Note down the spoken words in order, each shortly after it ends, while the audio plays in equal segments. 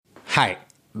Hi,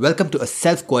 welcome to a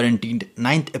self-quarantined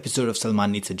 9th episode of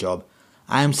Salman Needs a Job.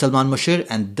 I am Salman Mushir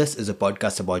and this is a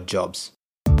podcast about jobs.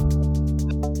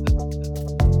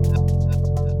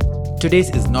 Today's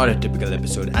is not a typical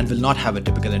episode and will not have a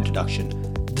typical introduction.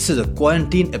 This is a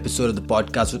quarantine episode of the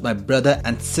podcast with my brother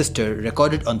and sister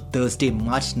recorded on Thursday,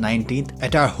 March 19th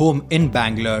at our home in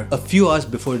Bangalore, a few hours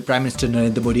before Prime Minister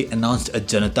Narendra Modi announced a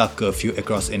Janata curfew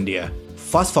across India.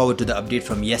 Fast forward to the update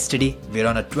from yesterday, we're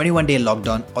on a 21-day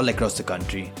lockdown all across the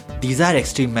country. These are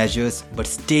extreme measures, but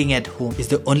staying at home is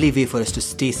the only way for us to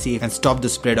stay safe and stop the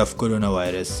spread of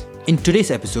coronavirus. In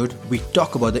today's episode, we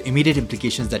talk about the immediate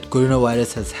implications that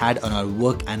coronavirus has had on our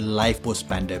work and life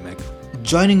post-pandemic.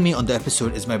 Joining me on the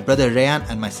episode is my brother Rayan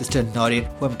and my sister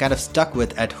Naureen, who I'm kind of stuck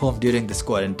with at home during this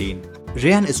quarantine.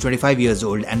 Rayan is 25 years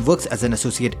old and works as an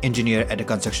associate engineer at a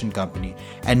construction company,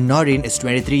 and Naureen is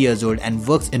 23 years old and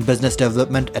works in business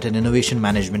development at an innovation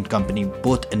management company,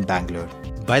 both in Bangalore.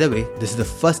 By the way, this is the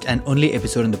first and only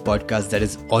episode on the podcast that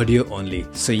is audio only,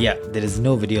 so yeah, there is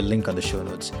no video link on the show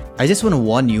notes. I just want to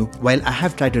warn you, while I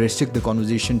have tried to restrict the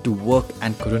conversation to work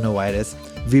and coronavirus,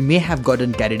 we may have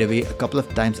gotten carried away a couple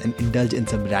of times and indulged in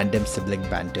some random sibling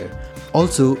banter.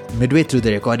 Also, midway through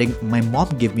the recording, my mom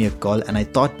gave me a call and I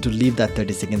thought to leave that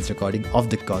 30 seconds recording of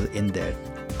the call in there.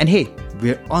 And hey,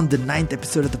 we're on the 9th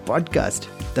episode of the podcast.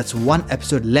 That's one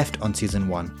episode left on season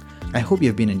 1. I hope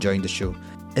you've been enjoying the show.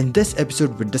 In this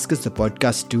episode, we discuss the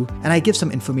podcast too, and I give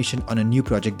some information on a new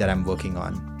project that I'm working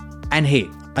on. And hey,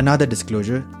 another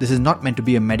disclosure, this is not meant to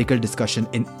be a medical discussion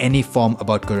in any form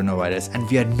about coronavirus, and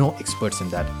we are no experts in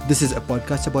that. This is a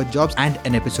podcast about jobs and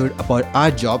an episode about our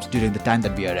jobs during the time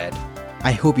that we are at.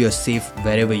 I hope you're safe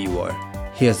wherever you are.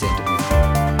 Here's the interview.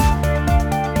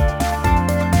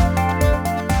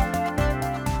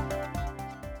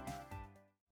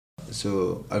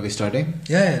 So, are we starting?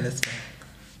 Yeah, let's start.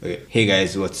 Okay. Hey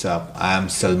guys, what's up? I am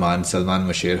Salman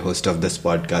Mushir, host of this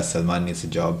podcast, Salman Needs a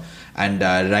Job. And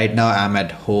right now I'm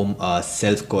at home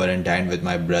self-quarantined with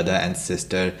my brother and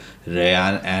sister,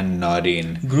 Rayan and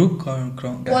Naureen. Group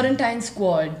Quarantine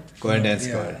squad. Quarantine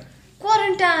squad.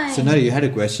 Quarantine! So Naureen, you had a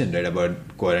question, right, about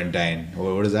quarantine.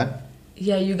 What is that?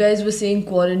 Yeah, you guys were saying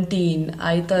quarantine.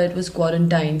 I thought it was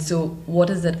quarantine. So what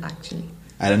is that actually?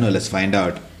 I don't know, let's find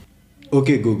out.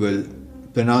 Okay, Google,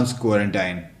 pronounce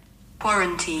quarantine.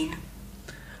 Quarantine.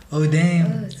 Oh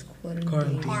damn. Oh, it's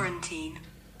quarantine. Quarantine.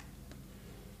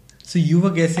 So you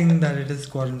were guessing that it is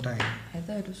quarantine. I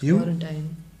thought it was You?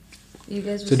 quarantine. You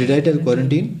guys were So did saying I tell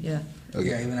quarantine? Yeah. Okay.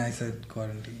 Yeah, even I said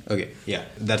quarantine. Okay, yeah,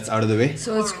 that's out of the way.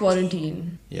 So it's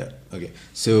quarantine. Yeah, okay.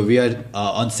 So we are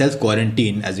on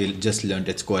self-quarantine, as we just learned,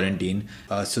 it's quarantine.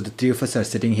 So the three of us are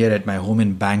sitting here at my home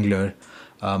in Bangalore.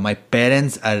 My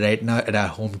parents are right now at our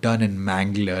hometown in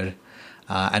Mangalore.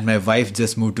 And my wife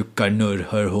just moved to Kannur,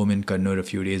 her home in Kannur a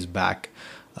few days back.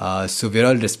 So we're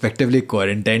all respectively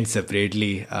quarantined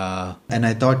separately. And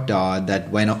I thought that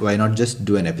why not just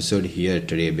do an episode here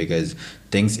today, because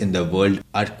things in the world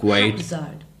are quite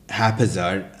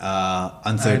haphazard,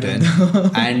 uncertain,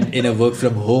 and in a work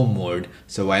from home mode.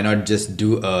 So why not just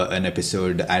do an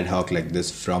episode ad hoc like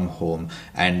this from home?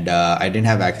 And I didn't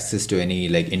have access to any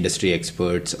like industry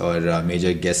experts or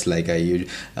major guests like I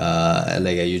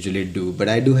usually do, but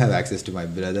I do have access to my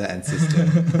brother and sister.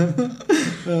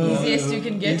 Easiest you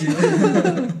can get.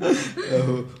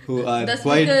 who are That's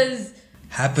quite because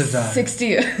Haphazard. 60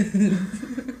 years.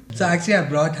 So actually I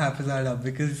brought haphazard up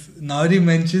because Nauri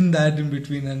mentioned that in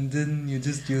between and then you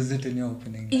just used it in your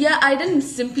opening. Yeah, I didn't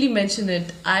simply mention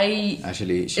it.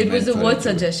 Actually, she It was meant a for word it to-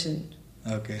 suggestion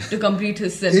Okay. to complete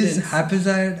his sentence. Is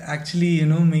haphazard actually,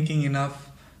 making enough?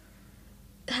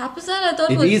 Haphazard, I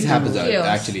thought It was is haphazard, chaos.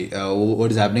 actually. What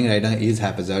is happening right now is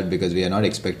haphazard because we are not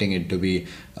expecting it to be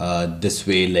this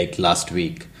way like last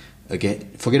week. Okay,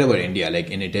 forget about India. Like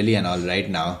in Italy and all right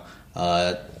now,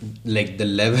 like the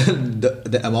level,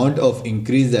 the amount of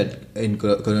increase that in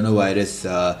coronavirus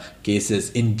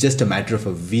cases in just a matter of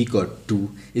a week or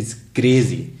two is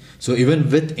crazy. So even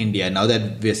with India, now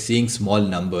that we're seeing small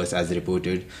numbers as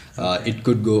reported, it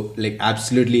could go like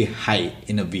absolutely high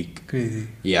in a week. Crazy.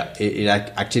 Yeah, it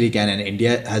actually can, and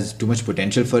India has too much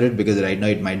potential for it because right now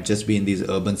it might just be in these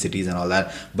urban cities and all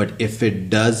that. But if it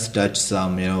does touch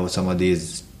some, some of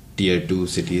these tier 2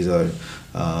 cities or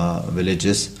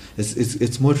villages,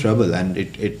 it's more trouble, and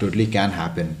it totally can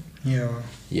happen.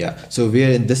 Yeah, so we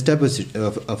are in this type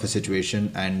of a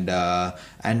situation, and I'm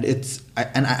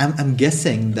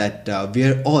guessing that we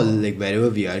are all, like wherever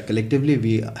we are collectively,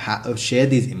 we share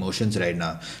these emotions right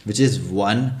now, which is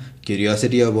one,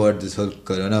 curiosity about this whole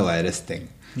coronavirus thing.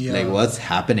 Yeah. Like what's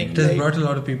happening? It has Like, brought a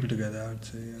lot of people together, I would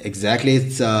say. Yeah. exactly,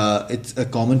 it's a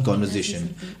common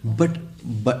conversation, but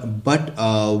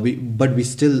we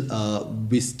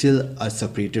still are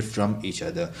separated from each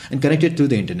other and connected through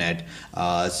the internet.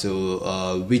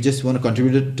 So we just want to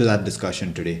contribute to that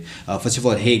discussion today. First of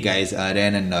all, hey guys,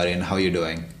 Rayan and Naureen, how are you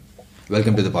doing?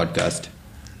 Welcome to the podcast.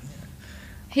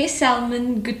 Hey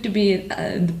Salman, good to be in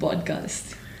the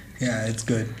podcast. Yeah, it's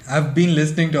good. I've been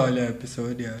listening to all your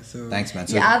episodes, yeah. So Thanks, man.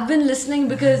 So, Yeah, I've been listening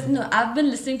because I've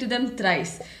been listening to them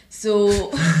thrice.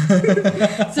 So,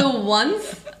 so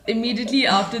once immediately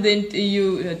after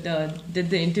you did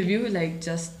the interview, like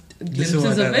just This is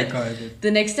glimpses what of I it. recorded.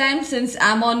 The next time, since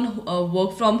I'm on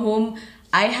work from home,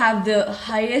 I have the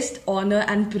highest honor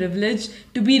and privilege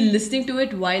to be listening to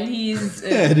it while he is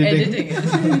editing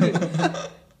it.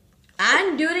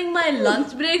 And during my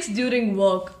lunch breaks during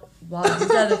work. Wow,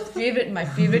 these are my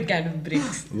favorite kind of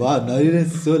breaks. wow, Naureen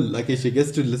is so lucky. She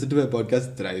gets to listen to my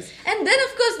podcast thrice. And then,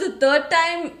 of course, the third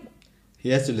time He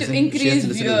has to to listen. She has increase to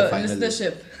listen to your the final.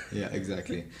 listenership. Yeah,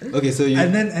 exactly. Okay, so you.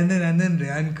 and then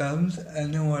Rayan comes,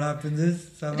 and then what happens is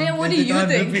someone Rayan, what plays do it you on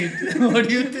think? repeat. What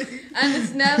do you think? And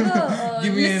it's never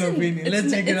Give me an listen. opinion. It's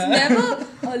Let's check it it's out.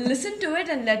 never listen to it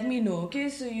and let me know. Okay,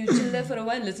 so you chill there for a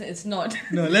while. Listen, it's not.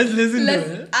 No, let's listen to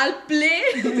it. I'll play.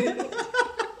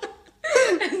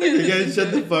 You guys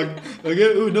shut the fuck.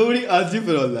 Okay, nobody asked you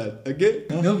for all that. Okay.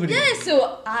 Nobody. Yeah,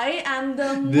 so I am the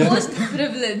most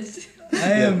privileged.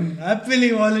 I am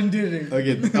happily volunteering.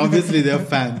 Okay, obviously they are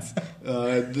fans.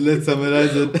 Let's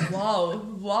summarize it. Wow.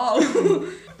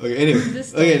 Okay, anyway.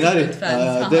 This Okay, is Naureen. good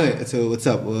fans. Then, so what's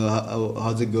up?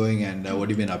 How's it going and what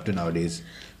have you been up to nowadays?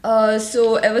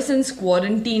 So ever since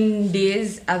quarantine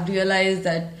days, I've realized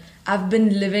that I've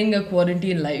been living a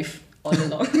quarantine life all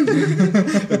along.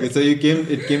 Okay, so it came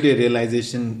to a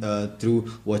realization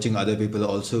through watching other people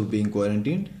also being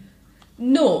quarantined?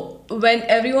 No, when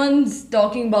everyone's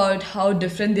talking about how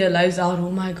different their lives are, oh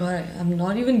my god, I'm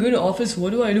not even going to office, what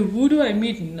do I do? Who do I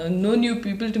meet? No new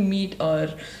people to meet, or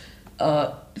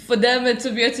for them it's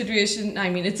a weird situation. I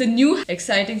mean, it's a new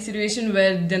exciting situation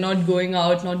where they're not going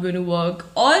out, not going to work,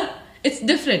 or it's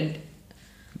different.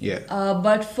 Yeah.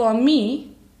 But for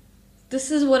me,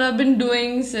 this is what I've been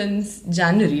doing since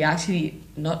January, actually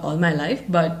not all my life,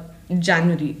 but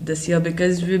January this year,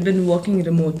 because we've been working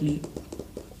remotely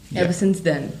ever since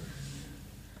then.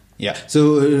 Yeah.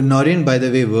 So Naureen, by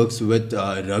the way, works with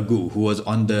Raghu, who was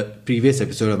on the previous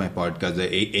episode of my podcast,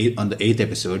 on the 8th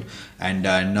episode, and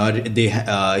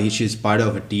she's part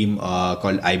of a team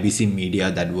called IBC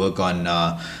Media that work on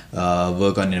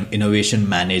innovation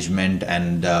management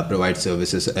and provide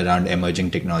services around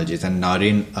emerging technologies. And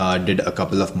Naureen did a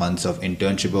couple of months of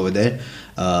internship over there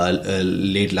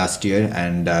late last year,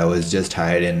 and I was just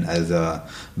hired in as a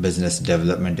business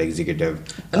development executive.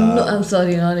 No, I'm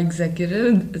sorry, not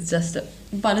executive. It's just a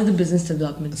part of the business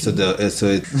development. So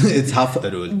it's half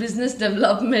a role. Business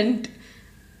development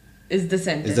is the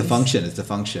sentence. It's the function. It's the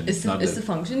function. It's the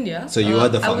function, yeah. So you are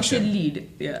the I would say function. lead,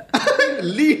 yeah.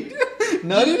 Lead.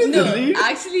 Naureen is No, the lead.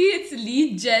 actually it's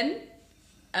lead gen.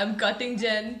 I'm cutting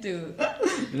gen to.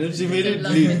 She made it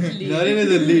Development lead. lead. Naureen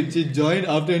is a lead. She joined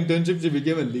after internship. She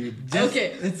became a lead. Okay,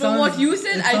 it from sounds- what you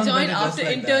said, it I sounds joined better just after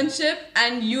like that. internship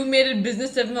and you made it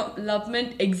business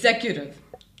development executive.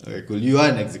 Okay, cool. You are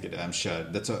an executive, I'm sure.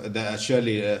 That's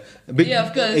surely. Yeah,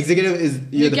 of course. Executive is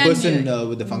you're the can person be-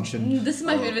 with the function. This is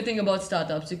my favorite thing about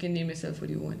startups. You can name yourself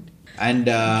what you want. And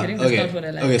kidding, that's not what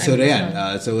I like. okay. So I'm Rayan,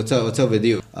 just so what's up with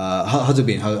you? How's it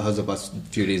been? How's the past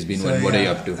few days been? So, What are you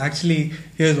yeah, up to? Actually,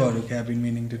 here's what I've been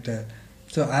meaning to tell.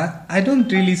 So I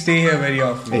don't really stay here very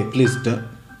often. Hey, please turn.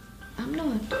 I'm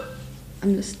not.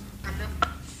 I'm just.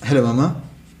 Hello, Mama.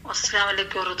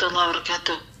 Assalamualaikum warahmatullahi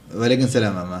wabarakatuh. Walaikum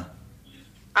salam, Mama.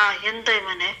 എന്തായി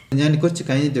മോനെ ഞാൻ കുറച്ച്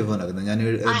കഴിഞ്ഞിട്ട് phone ആക്കുന്നത് ഞാൻ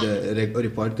ഒരു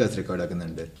podcast record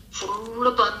ആക്കുന്നുണ്ട്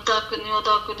full ബന്ധാക്കുന്നു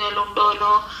അതാക്കുന്നു എല്ലാം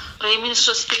ഉണ്ടോലോ പ്രൈം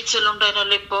മിനിസ്റ്റർ സ്പീച്ച് എല്ലാം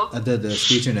ഉണ്ടായിരുന്നല്ലോ ഇപ്പൊ അത്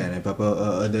സ്പീച്ച് ഉണ്ടായിരുന്നു അപ്പൊ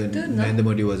അത്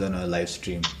Narendra Modi was on A live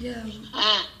stream Yeah.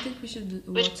 ഏ I think we should watch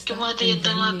that. വ്യക്തമാതി and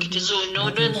യുദ്ധമാക്കിട്ട് then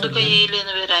സൂനോട് എന്ത്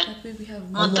കയ്യിലെന്ന് വരാൻ that way we have.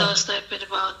 അങ്ങനത്തെ അവസ്ഥ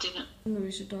ഭാഗത്തിന്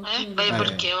We should talk to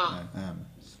ഭയപ്പെടുക്കയോ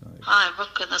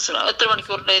വെക്കുന്ന എത്ര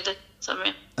മണിക്കൂറുണ്ടായത്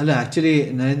സമയം അല്ല ആക്ച്വലി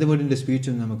നരേന്ദ്രമോദിന്റെ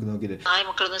സ്പീച്ചും നമുക്ക് നോക്കിയിട്ട്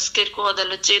മക്കൾ നിസ്കരിക്കോ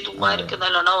അതെല്ലാം ചെയ്തു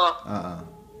ആയിരിക്കുന്നല്ലോ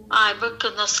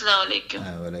വെക്കുന്ന അസ്സലാമലൈക്കും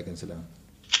Walaikum salam.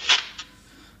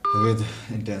 Okay,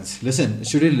 intense. Listen,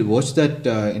 should we watch that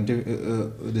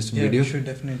this Yeah, video? we should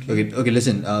definitely. Okay.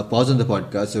 Listen. Pause on the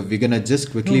podcast. So we're gonna just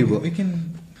quickly. No, we can.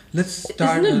 Let's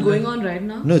start. Isn't it with going the- on right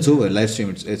now? No, it's over. Live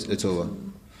stream. It's over.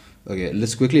 Okay,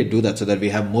 let's quickly do that so that we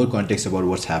have more context about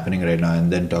what's happening right now, and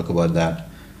then talk about that.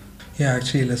 Yeah,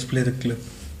 actually, let's play the clip.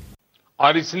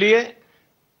 और इसलिए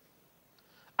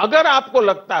अगर आपको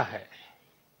लगता है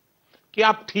कि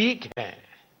आप ठीक हैं,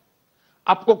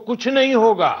 आपको कुछ नहीं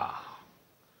होगा,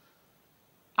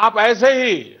 आप ऐसे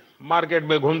ही मार्केट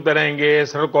में घूमते रहेंगे,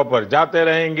 सड़कों पर जाते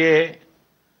रहेंगे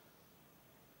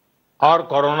और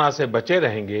कोरोना से बचे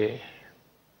रहेंगे,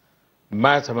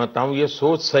 मैं समझता हूं ये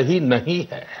सोच सही नहीं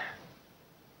है।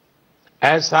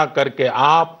 ऐसा करके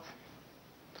आप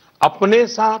अपने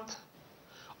साथ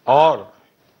और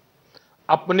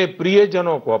अपने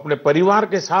प्रियजनों को, अपने परिवार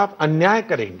के साथ अन्याय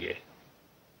करेंगे।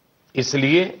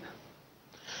 इसलिए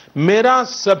मेरा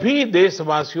सभी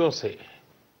देशवासियों से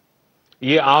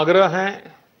ये आग्रह है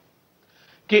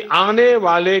कि आने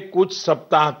वाले कुछ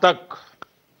सप्ताह तक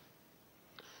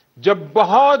जब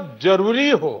बहुत जरूरी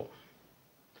हो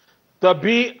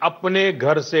तभी अपने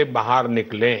घर से बाहर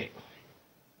निकलें।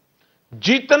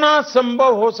 जितना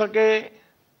संभव हो सके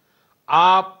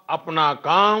आप अपना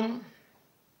काम,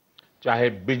 चाहे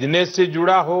बिजनेस से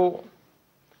जुड़ा हो,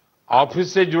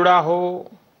 ऑफिस से जुड़ा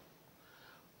हो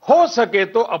सके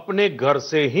तो अपने घर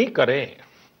से ही करें।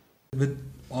 With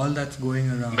all that's going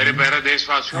around, मेरे प्यारे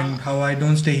देशवासियों, and how I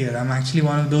don't stay here, I'm actually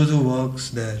one of those who works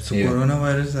there. So Yeah.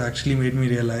 coronavirus actually made me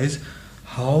realize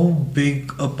how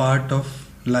big a part of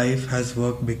life has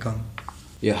work become.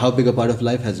 Yeah, how big a part of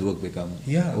life has work become?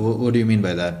 Yeah. What do you mean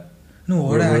by that? No,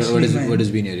 what I actually meant. What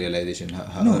has been your realization?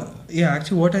 No, yeah,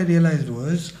 actually what I realized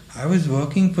was I was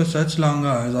working for such long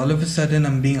hours. All of a sudden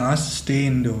I'm being asked to stay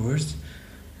indoors.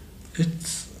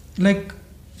 It's like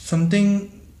something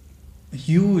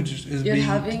huge is You're being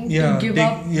having to give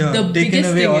up the taken biggest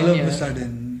away thing all in of here. a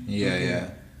sudden. Yeah, Okay. yeah.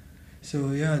 So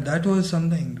yeah, that was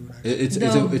something, dude. Actually.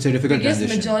 It's a difficult biggest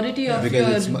transition. majority of Because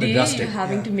your it's day drastic. you're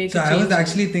having to make So a I change. was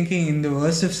actually thinking in the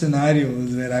worst of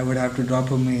scenarios where I would have to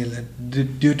drop a mail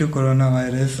that due to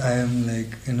coronavirus I am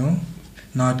like,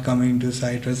 not coming to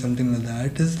site or something like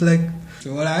that. It's like,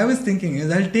 so what I was thinking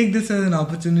is I'll take this as an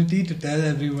opportunity to tell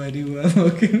everybody who I'm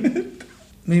working with.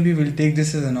 Maybe we'll take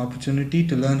this as an opportunity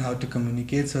to learn how to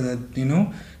communicate so that,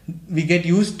 we get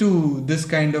used to this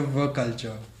kind of work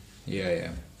culture.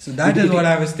 Yeah. So that is what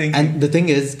I was thinking. And the thing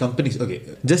is, companies, okay,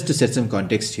 just to set some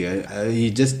context here,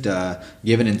 he just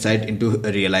gave an insight into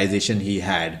a realization he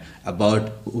had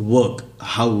about work,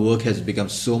 how work has become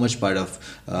so much part of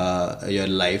your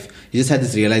life. He just had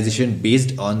this realization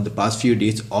based on the past few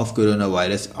days of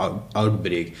coronavirus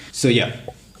outbreak. So yeah,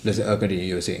 let's continue,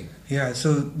 you were saying. Yeah,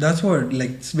 so that's what,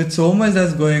 like, with so much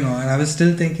that's going on, I was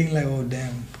still thinking like, oh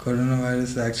damn, coronavirus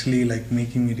is actually like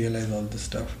making me realize all this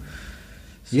stuff.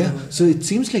 So it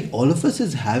seems like all of us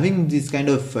is having this kind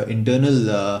of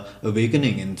internal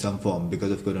awakening in some form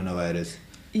because of coronavirus.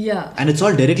 Yeah. And it's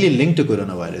all directly linked to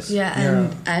coronavirus. Yeah,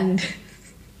 and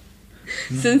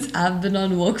since I've been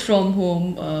on work from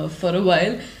home for a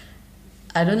while,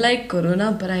 I don't like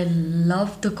corona, but I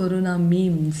love the corona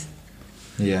memes.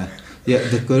 Yeah,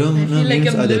 the corona I feel like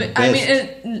memes I'm are the living.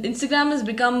 best. Instagram has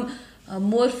become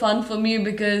more fun for me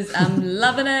because I'm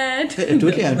loving it. I'm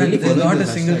totally There's following not a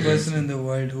this single hashtag. person in the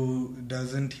world who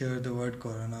doesn't hear the word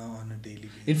corona on a daily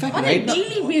basis. In fact, On right a now,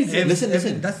 daily basis.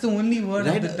 listen. That's the only word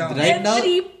Right- of the town. right now,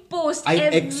 Every post, I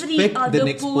every expect the other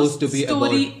next post post to be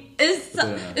story about is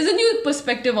corona. a new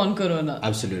perspective on corona.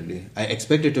 Absolutely, I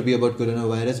expect it to be about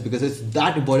coronavirus because it's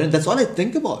that important. That's all I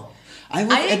think about. I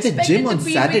was I at the expect gym it on to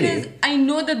be Saturday. because I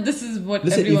know that this is what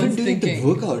Listen, even everyone's during thinking. the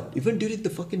workout, even during the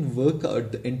fucking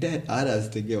workout, the entire hour I was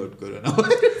thinking about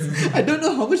coronavirus. I don't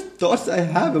know how much thoughts I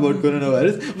have about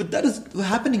coronavirus, but that is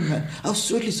happening, man. I was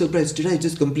totally surprised. Did I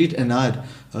just complete an hour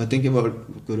thinking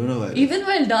about coronavirus? Even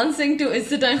while dancing to It's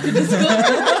the Time to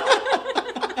Disco.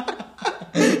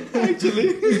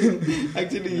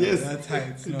 Actually, yes. That's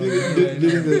heights. No,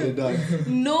 During the dance.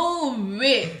 No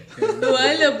way.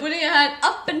 While you're putting your hand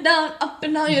up and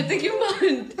down, you're thinking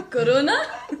about corona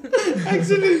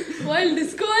Actually. while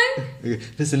discoing. Okay,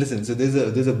 listen. So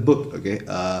there's a book. Okay,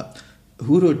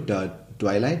 who wrote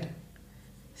Twilight?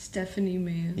 Stephanie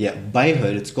Meyer. Yeah, by her.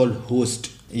 It's called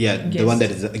Host. Yeah, the Guest. one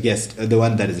that is a guest, the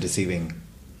one that is receiving.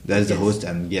 That is the Yes. host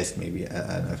and guest, maybe.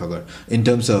 I forgot. In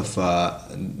terms of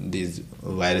these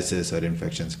viruses or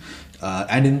infections,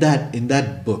 and in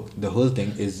that book, the whole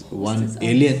thing is one is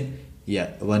alien.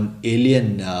 Yeah, one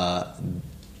alien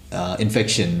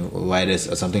infection virus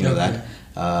or something like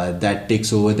that that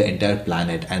takes over the entire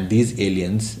planet, and these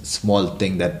aliens, small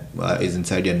thing that is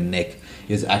inside your neck,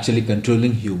 is actually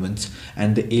controlling humans,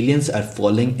 and the aliens are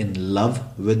falling in love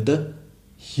with the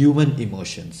human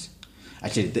emotions.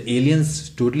 Actually, the aliens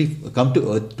totally come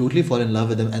to Earth, totally fall in love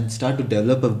with them, and start to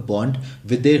develop a bond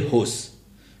with their hosts,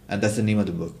 and that's the name of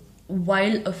the book.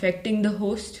 While affecting the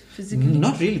host physically.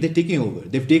 Not really. They're taking over.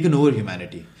 They've taken over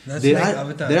humanity. That's there like are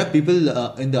Avatar. there are people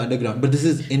in the underground, but this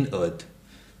is in Earth.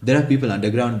 there are people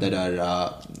underground that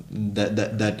are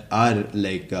that are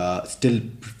like still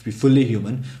fully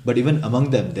human, but even among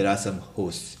them there are some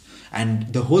hosts.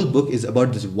 And the whole book is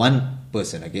about this one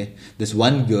person, okay, this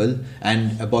one girl,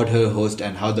 and about her host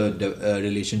and how the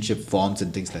relationship forms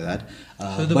and things like that.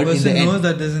 So the but person in the knows end,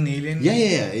 that there's an alien.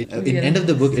 yeah. In the end of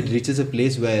the book, it reaches a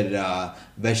place where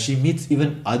she meets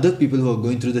even other people who are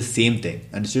going through the same thing,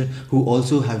 understood? Who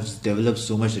also have developed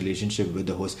so much relationship with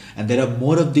the host, and there are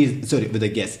more of these. Sorry, with the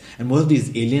guests, and more of these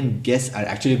alien guests are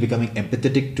actually becoming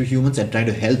empathetic to humans and trying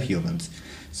to help humans.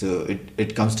 So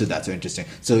it comes to that. So interesting.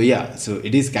 So yeah, so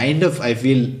it is kind of, I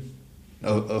feel,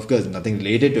 of course nothing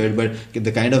related to it, but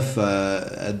the kind of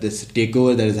this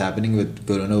takeover that is happening with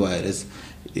coronavirus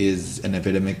is an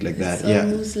epidemic like that. It's Yeah.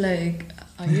 almost like,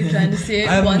 are you trying to say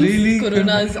I'm once really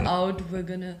Corona's out, we're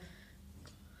gonna...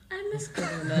 I miss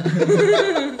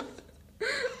Corona.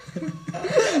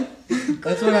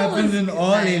 That's what happens in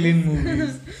all alien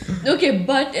movies. Okay,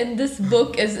 but in this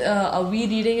book, are we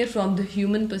reading it from the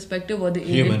human perspective or the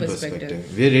alien Human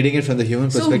perspective. We're reading it from the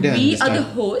human So perspective. we and are the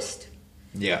understand- host,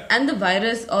 Yeah. and the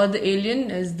virus or the alien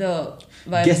is the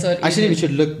virus Yes. or alien. Actually, we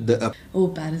should look the. Oh,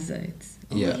 parasites.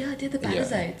 Oh, Yeah. yeah, they're the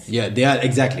parasites. Yeah, they are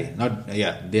exactly not.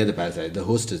 Yeah, they are the parasites. The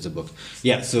host is the book.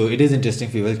 Yeah, so it is interesting.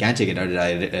 People can check it out.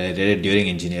 I read it during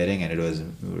engineering, and it was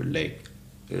like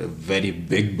a very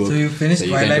big book. So you finished can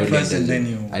Twilight first and indulge then it.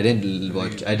 you... I didn't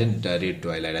watch. I didn't read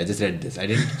Twilight. I just read this. I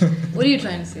didn't. What are you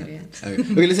trying to say, Rayan?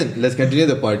 Okay, listen, let's continue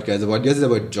the podcast. The podcast is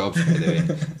about jobs, by the way.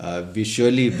 We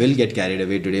surely will get carried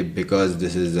away today because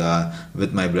this is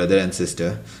with my brother and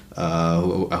sister,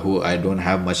 who I don't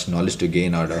have much knowledge to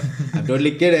gain out of. I'm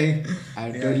totally kidding.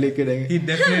 Totally kidding. He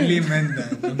definitely meant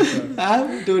that, I'm sure.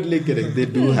 I'm totally kidding. They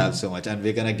do have so much, and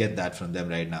we're gonna get that from them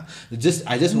right now. I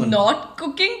just want. Not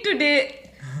cooking today.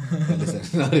 Listen,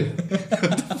 sorry.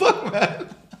 What the fuck, man?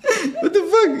 What the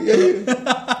fuck?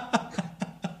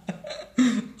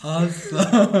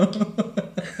 Awesome.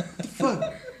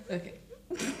 Fuck. Okay.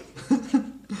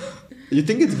 You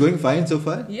think it's going fine so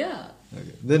far? Yeah.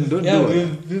 Okay. Then don't Yeah, do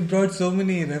it. we've brought so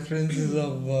many references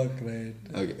of work, right?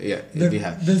 Okay, yeah, we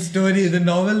have. The story, the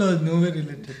novel was nowhere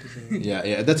related to that.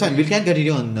 Yeah, that's fine. We can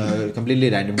continue on completely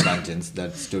random tangents.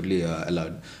 That's totally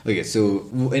allowed. Okay, so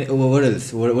what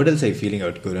else? What else are you feeling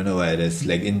about coronavirus?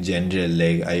 Like in general,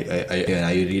 like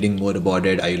are you reading more about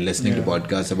it? Are you listening to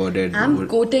podcasts about it? I'm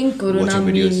quoting Corona watching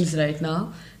videos? memes right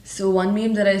now. So one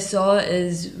meme that I saw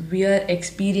is we are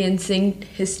experiencing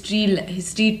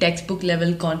history textbook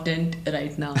level content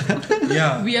right now.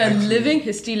 Yeah, We are actually. living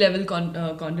history level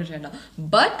content right now.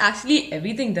 But actually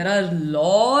everything, there are a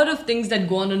lot of things that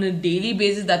go on a daily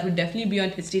basis that would definitely be on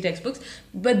history textbooks.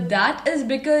 But that is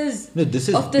because No, this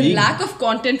is of the being- lack of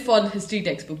content for the history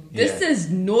textbook. This Yeah. is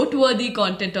noteworthy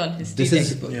content on history This is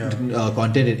textbook.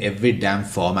 content in every damn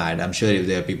format. I'm sure if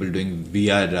there are people doing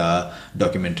VR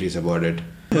documentaries about it.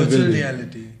 Virtual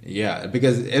reality. Yeah,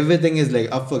 because everything is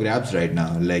like up for grabs right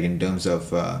now. Like in terms of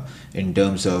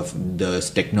the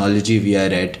technology we are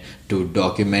at to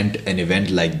document an event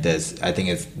like this, I think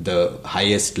it's the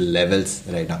highest levels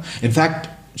right now. In fact,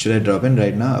 should I drop in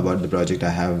right now about the project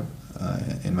I have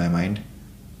in my mind?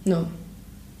 No.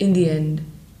 In the end.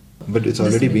 But it's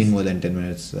already This been is- more than 10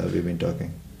 minutes we've been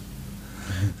talking.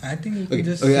 I think we Okay, can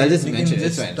just, okay, I'll just we mention can it,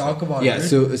 it's just fine, talk so- about yeah, it.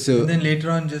 so- and then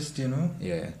later on, just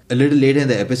Yeah. A little later in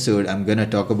the episode, I'm gonna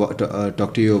talk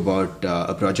to you about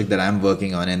a project that I'm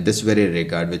working on in this very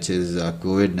regard, which is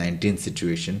COVID-19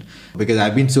 situation. Because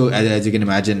I've been so, as you can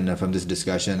imagine from this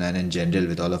discussion and in general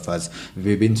with all of us,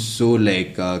 we've been so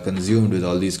consumed with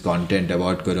all these content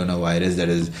about coronavirus that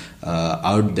is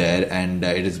out there, and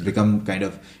it has become kind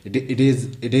of it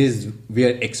is we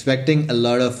are expecting a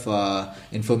lot of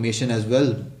information as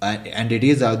well, and it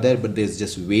is out there, but there's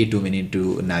just way too many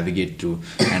to navigate through,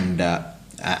 and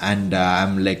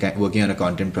I'm working on a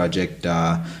content project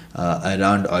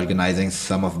around organizing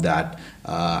some of that.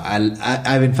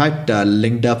 I've in fact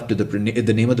linked up to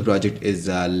the name of the project is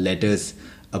letters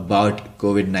about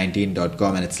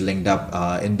covid19.com, and it's linked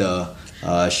up in the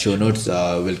show notes.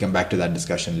 We'll come back to that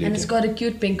discussion later. And it's got a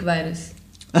cute pink virus.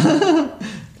 And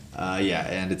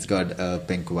it's got a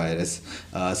pink virus.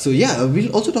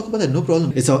 We'll also talk about that. No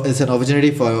problem. It's an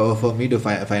opportunity for me to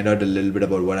find out a little bit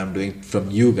about what I'm doing from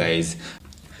you guys.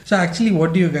 So actually,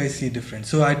 what do you guys see different?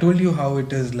 So I told you how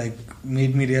it is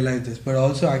made me realize this, but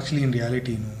also actually in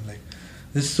reality,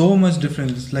 there's so much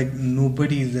difference. Like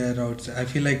nobody is there outside. I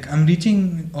feel like I'm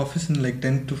reaching office in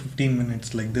 10 to 15 minutes.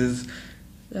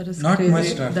 That is Not crazy.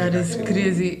 much traffic, That is actually.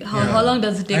 crazy. How Yeah. long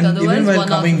does it take? And Otherwise, even while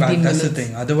 1 hour coming 15 back, that's minutes. the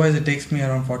thing. Otherwise, it takes me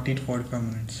around 40 to 45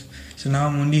 minutes. So now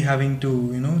I'm only having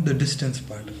to, the distance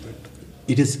part of it.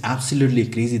 it is absolutely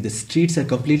crazy. The streets are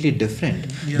completely different.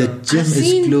 Yeah. The gym I've is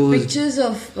seen closed. pictures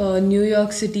of New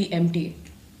York City empty.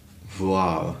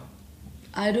 Wow.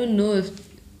 I don't know if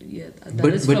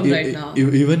that is from right now.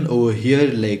 Even over here,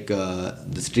 like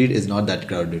the street is not that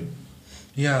crowded.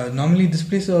 Yeah, normally this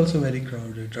place is also very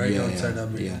crowded, right outside our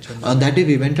building. Yeah. On that day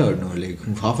we went out, no, like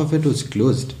half of it was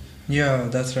closed. Yeah,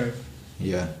 that's right.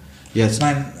 Yeah. Yes.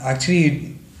 Man,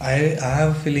 actually, I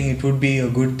have a feeling it would be a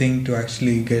good thing to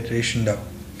actually get rationed up.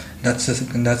 That's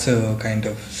a kind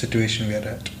of situation we are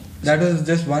at. That was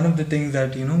just one of the things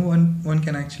that one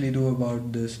can actually do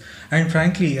about this. And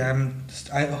frankly,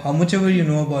 how much ever you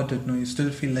know about it, no, you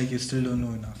still feel like you still don't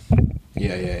know enough.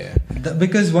 Yeah.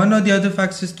 Because one or the other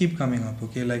facts just keep coming up.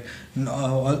 Okay, like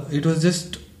it was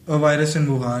just a virus in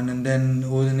Wuhan, and then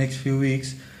over the next few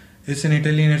weeks, it's in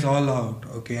Italy and it's all out.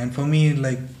 Okay, and for me,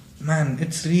 like, man,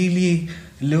 it's really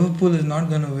Liverpool is not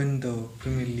gonna win the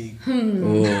Premier League.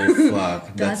 Oh fuck,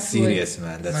 that's That's serious,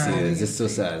 man. That's serious. It's so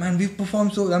sad. Man, we've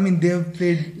performed so. I mean, they've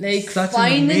played Like such an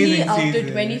finally, amazing after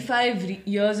season. 25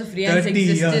 years of Rayan's 30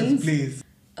 existence, years, please.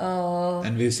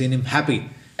 And we've seen him happy.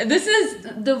 this is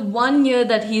the 1 year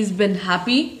that he's been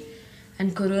happy,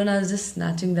 and Corona is just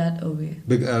snatching that away.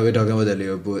 We're talking about the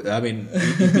Liverpool. I mean,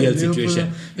 EPL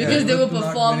situation. Because they were Liverpool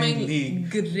not performing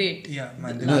winning league. great. Yeah,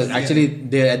 man. No, actually,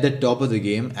 they're at the top of the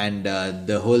game, and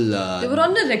the whole They were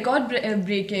on a record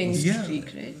breaking Yeah.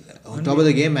 streak, right? on top of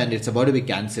the game, and it's about to be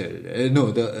cancelled.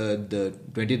 No, the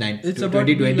 2020 is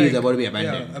about to be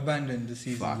abandoned. Yeah, abandoned the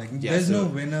season. Fuck. Like, Yeah, there's so- no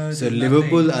winner. so there's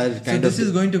Liverpool nothing. are kind So this of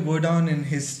is going to go down in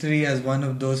history as one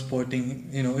of those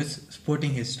it's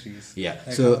sporting histories. Yeah.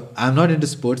 Like, So I'm not into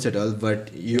sports at all,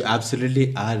 but you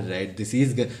absolutely are right. This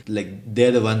is like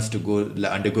they're the ones to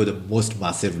undergo the most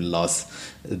massive loss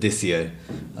this year,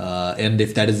 and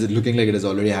if that is looking like it has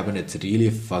already happened, it's really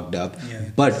fucked up. Yeah.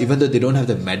 But even though they don't have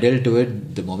the medal to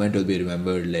it, the moment will be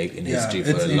remembered like in history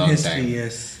for it's a in long history, time.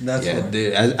 Yes, that's Yeah, what.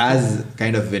 they, as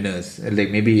kind of winners, like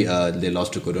maybe they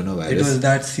lost to coronavirus. It was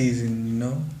that season,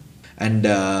 And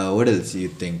what else you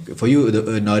think? For you,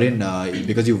 Naureen,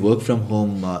 because you work from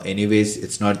home, anyways,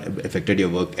 it's not affected your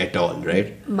work at all,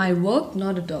 right? My work,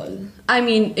 not at all. I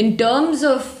mean, in terms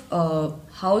of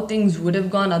how things would have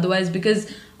gone otherwise, because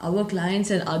our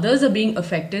clients and others are being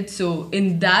affected. So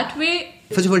in that way,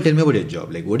 First of all, tell me about your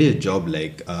job. Like, what is your job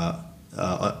like?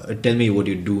 Tell me what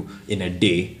you do in a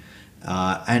day.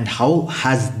 And how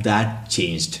has that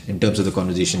changed in terms of the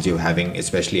conversations you're having,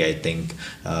 especially, I think,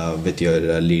 with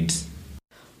your leads?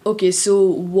 okay, so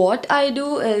what I do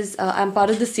is I'm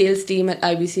part of the sales team at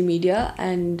IBC Media,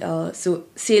 and so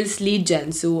sales lead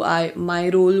gen. So my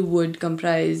role would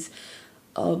comprise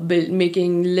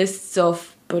making lists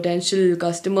of potential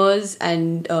customers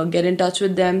and get in touch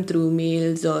with them through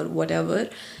mails or whatever,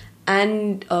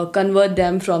 and convert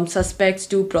them from suspects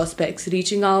to prospects,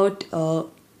 reaching out.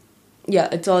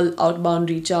 It's all outbound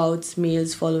reach outs,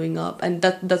 mails, following up, and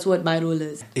that's what my role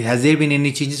is. Has there been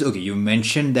any changes? Okay, you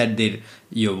mentioned that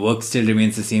your work still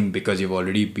remains the same because you've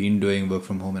already been doing work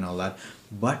from home and all that.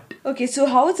 But Okay, so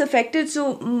how it's affected?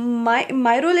 So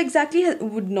my role exactly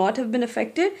would not have been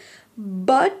affected,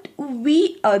 but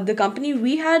the company,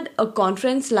 we had a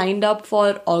conference lined up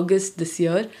for August this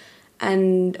year,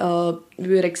 and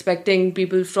we were expecting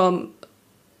people from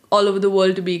all over the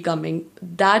world to be coming.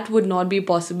 That would not be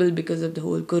possible because of the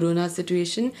whole corona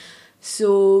situation.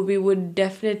 So we would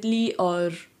definitely,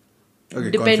 or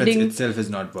okay, depending conference itself is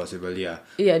not possible. Yeah.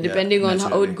 depending on how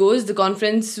naturally. it goes, the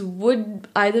conference would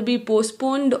either be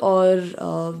postponed or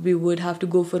we would have to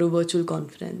go for a virtual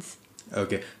conference.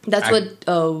 Okay. That's what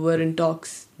we're in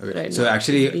talks Okay. right So now.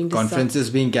 actually, Being discussed. conferences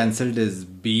being cancelled is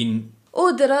been.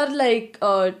 Oh, there are like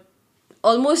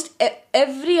almost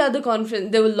every other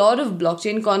conference. There were a lot of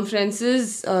blockchain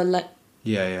conferences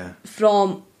Yeah.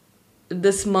 from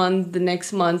this month, the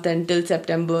next month, until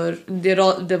September. They've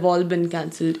all been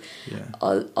cancelled. Yeah.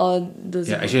 All those.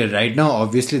 Yeah, actually, right now,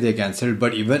 obviously they cancelled,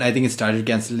 but even I think it started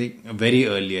cancelling very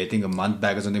early. I think a month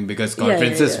back or something, because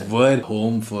conferences were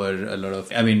home for a lot of.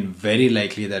 I mean, very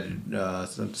likely that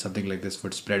something like this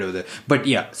would spread over there. But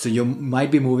yeah, so you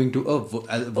might be moving to a virtual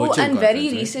Oh, and very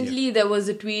conference, right? recently there was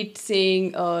a tweet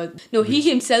saying, he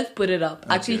himself put it up.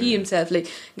 Actually, he himself, like,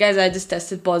 guys, I just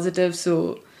tested positive,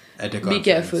 so At a be conference.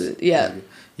 careful. Yeah.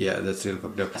 Yeah, that's real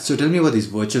fucked up. So tell me about these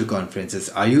virtual conferences.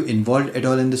 Are you involved at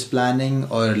all in this planning,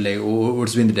 or like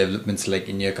what's been the developments like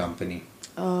in your company?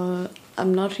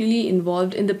 I'm not really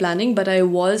involved in the planning, but I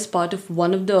was part of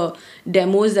one of the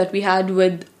demos that we had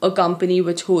with a company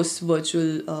which hosts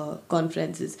virtual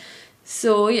conferences.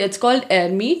 So yeah, it's called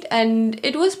Airmeet, and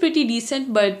it was pretty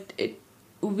decent, but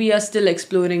we are still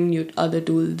exploring new other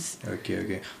tools.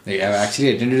 Okay. Like, I've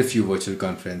actually attended a few virtual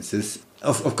conferences.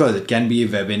 Of course, it can be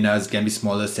webinars, can be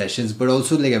smaller sessions, but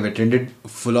also like I've attended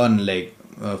full on like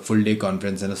full day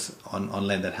conferences on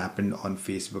online that happened on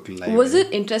Facebook Live. Was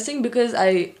it interesting? Because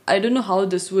I don't know how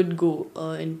this would go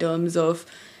in terms of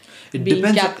being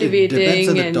captivating. It depends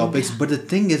on the and topics, but the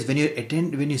thing is, when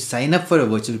you sign up for a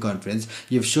virtual conference,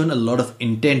 you've shown a lot of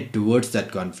intent towards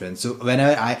that conference. So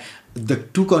the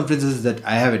two conferences that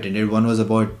I have attended, one was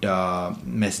about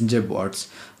messenger bots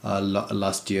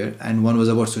last year, and one was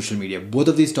about social media. Both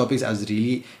of these topics, I was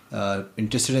really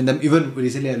interested in them. Even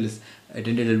recently, I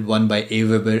attended one by A.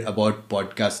 Weber about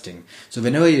podcasting. So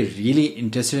whenever you're really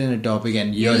interested in a topic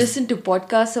and you listen to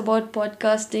podcasts about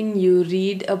podcasting, you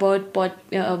read about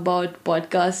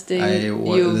podcasting,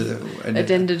 you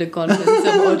attended a conference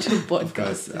about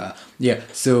podcasting. Yeah,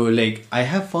 so like I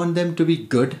have found them to be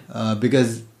good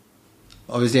because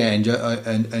obviously I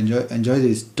enjoy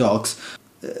these talks.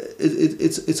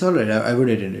 It's all right. I would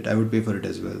attend it. I would pay for it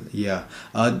as well. Yeah.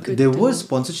 There were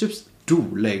sponsorships too.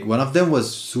 Like one of them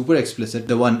was super explicit.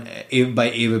 The one by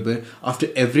A. Weber. After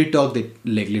every talk, they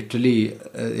like literally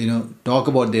talk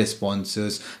about their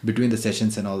sponsors between the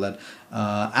sessions and all that.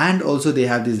 And also they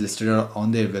have these listed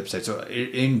on their website. So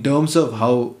in terms of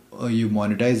how you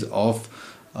monetize off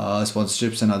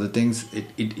sponsorships and other things,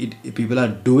 it people are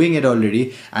doing it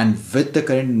already, and with the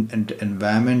current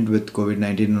environment with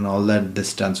COVID-19 and all that,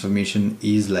 this transformation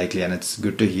is likely, and it's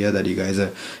good to hear that you guys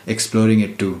are exploring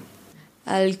it too.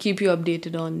 I'll keep you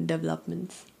updated on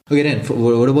developments. Okay, then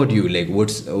what about you? Like,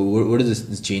 what are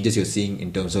the changes you're seeing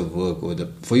in terms of work?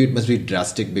 For you, it must be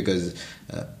drastic because.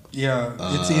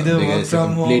 It's either work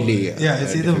from home.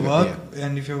 It's either work,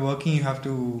 and if you're working, you have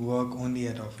to work only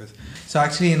at office. So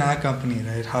actually, in our company,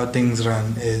 right, how things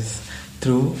run is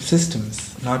through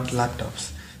systems, not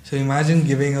laptops. So imagine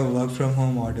giving a work from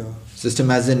home order. System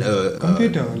as in a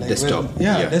computer, like desktop.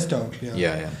 Desktop.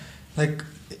 Yeah. Like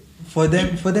for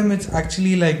them, it's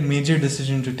actually like major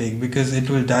decision to take because it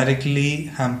will directly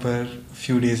hamper a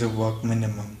few days of work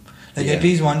minimum. At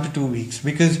least 1 to 2 weeks,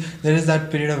 because there is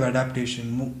that period of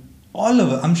adaptation. All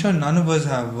of us, I'm sure none of us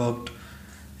have worked,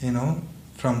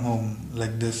 from home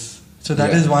like this. So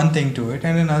that is one thing to it.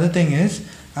 And another thing is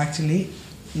actually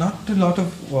not a lot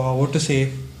of while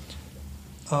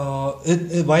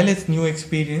it's new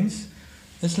experience,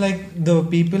 it's like the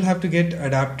people have to get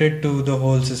adapted to the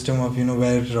whole system of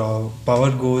where power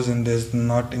goes and there's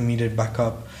not immediate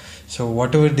backup. So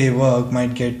whatever they work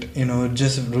might get,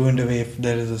 just ruined away if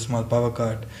there is a small power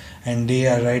cut. And they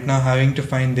are right now having to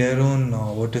find their own,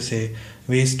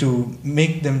 ways to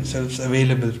make themselves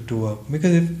available to work.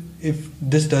 Because if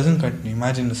this doesn't continue,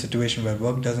 imagine a situation where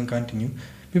work doesn't continue,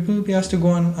 people will be asked to go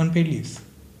on unpaid leaves.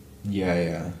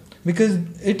 Yeah. Because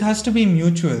it has to be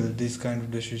mutual, these kind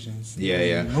of decisions.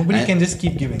 Yeah. Nobody can just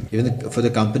keep giving. Even for the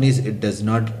companies, it does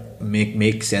not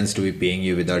make sense to be paying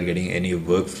you without getting any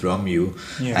work from you.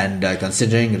 And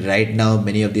considering right now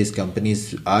many of these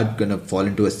companies are going to fall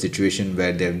into a situation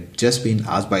where they've just been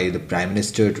asked by the Prime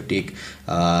Minister to take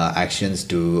actions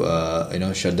to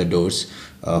shut the doors,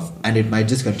 and it might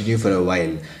just continue for a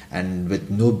while, and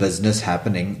with no business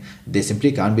happening, they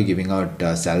simply can't be giving out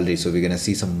salary. So we're going to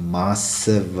see some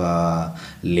massive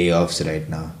layoffs right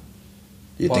now.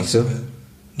 You Possible. think so?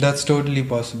 That's totally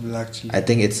possible, actually. I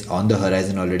think it's on the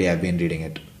horizon already. I've been reading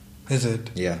it. Is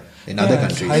it? Yeah, in other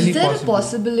countries. Is there a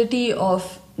possibility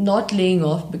of not laying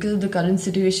off because of the current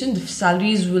situation? The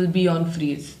salaries will be on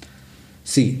freeze.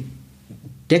 See,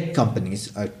 tech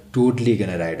companies are totally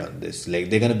gonna ride on this.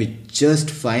 Like, they're gonna be just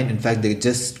fine. In fact, they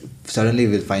just suddenly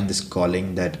will find this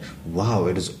calling that, wow,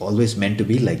 it was always meant to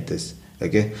be like this.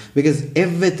 Okay, because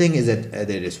everything is at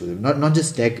their disposal. Not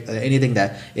just tech, anything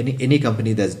that any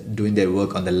company that's doing their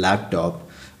work on the laptop,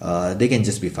 they can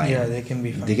just be fine. Yeah, they can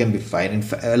be fine. They can be fine. In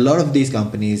fact, a lot of these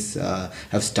companies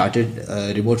have started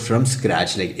remote from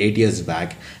scratch like 8 years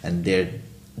back, and they're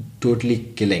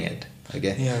totally killing it.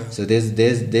 Okay, yeah. So there's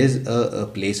a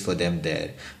place for them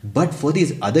there. But for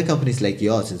these other companies like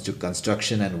yours, into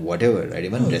construction and whatever, right?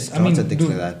 Even restaurants and things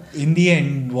like that. In the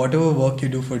end, whatever work you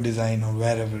do for design or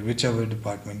wherever, whichever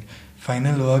department,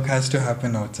 final work has to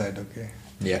happen outside. Okay.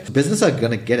 Yeah, business are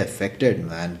gonna get affected,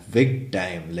 man, big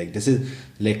time. Like, this is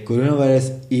like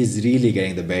coronavirus is really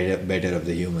getting the better of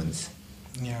the humans.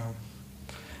 Yeah,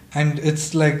 and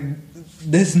it's like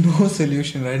there's no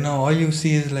solution right now. All you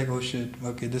see is like, oh shit,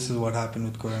 okay, this is what happened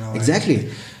with coronavirus.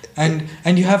 Exactly.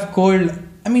 And you have cold.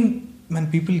 I mean, man,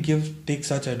 people take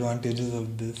such advantages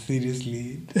of this.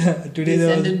 Seriously, today they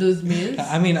send in those mails.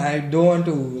 I mean, I don't want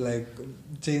to like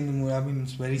change the mood. I mean,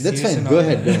 it's very That's serious. fine. Go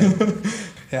ahead.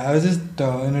 Yeah, I was just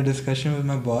in a discussion with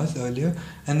my boss earlier,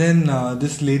 and then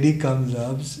this lady comes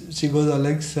up. She goes, "Oh,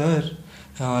 like, sir,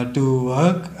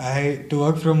 to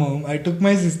work from home. I took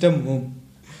my system home.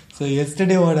 So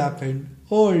yesterday, what happened?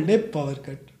 Whole day power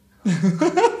cut."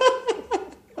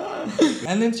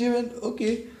 And then she went,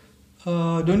 "Okay,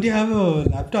 don't you have a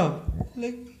laptop?"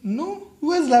 Like, no,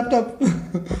 who has laptop?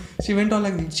 She went on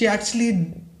like, she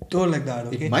actually told like that.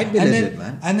 Okay, It might be and legit,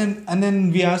 then, man. And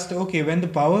then we asked, okay, when the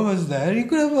power was there, you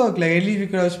could have worked. Like, at least you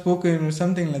could have spoken or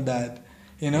something like that.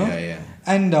 You know? Yeah.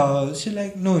 And she's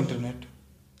like, no internet.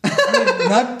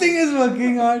 Nothing is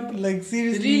working out. Like,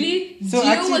 seriously. Really? So Jio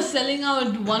actually, was selling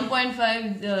out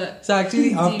 1.5. so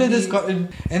actually, after this,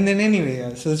 GB. and then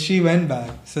anyway, so she went back.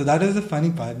 So that is the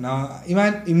funny part. Now,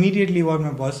 immediately what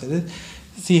my boss said is,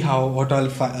 see what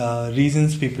all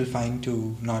reasons people find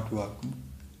to not work.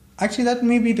 Actually, that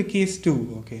may be the case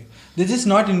too. Okay, they're just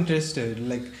not interested.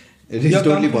 Like, It is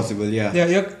totally possible, yeah.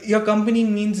 Your company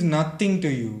means nothing to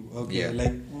you. Okay, Yeah.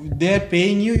 like they're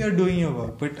paying you, you're doing your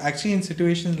work. But actually, in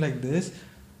situations like this,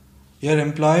 your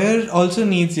employer also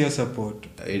needs your support.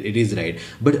 It is right.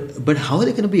 But how are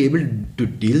they going to be able to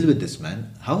deal with this,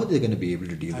 man? How are they going to be able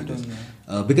to deal with don't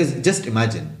this? Because just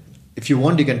imagine, if you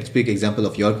want, you can speak example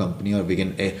of your company, or we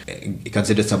can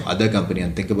consider some other company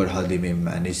and think about how they may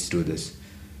manage through this.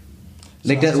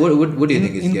 Like that, what do you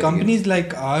think is in companies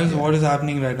like ours? What is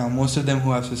happening right now? Most of them who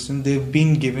have systems, they've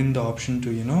been given the option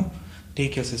to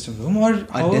take your system home, or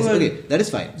however. Okay, that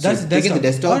is fine. That's So taking the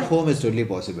desktop or- home is totally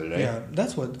possible, right? Yeah,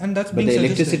 that's what, and that's But being the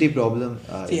suggested. electricity problem.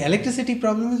 See, electricity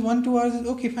problem is 1-2 hours.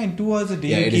 Okay, fine, 2 hours a day.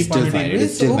 Yeah, you it is keep still on fine. doing It is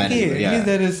it's still okay. manageable. At Yeah. least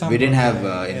there is some. We didn't have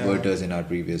Yeah. inverters in our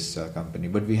previous company,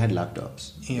 but we had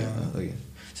laptops. Yeah. Okay.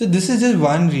 So this is just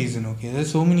one reason. Okay,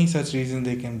 there's so many such reasons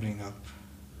they can bring up.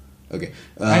 Okay.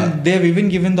 And they've even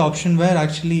given the option where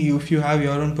actually, if you have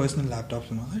your own personal laptops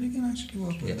and all that, you can actually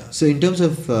work with that. So in terms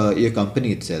of your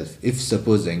company itself, if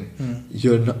supposing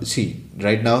you're not, see,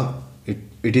 right now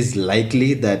it is likely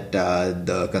that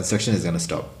the construction is going to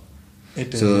stop.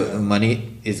 It is, So yeah.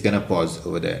 money is going to pause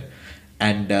over there.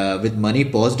 And with money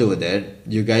paused over there,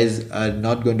 you guys are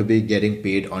not going to be getting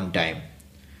paid on time.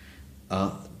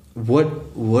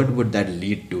 What would that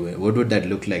lead to? What would that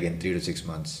look like in 3 to 6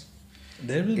 months?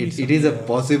 There will be It is a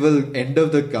possible end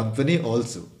of the company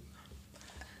also.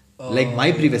 Like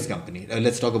my previous company.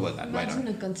 Let's talk about that. Why Imagine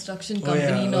not? a construction Oh, yeah,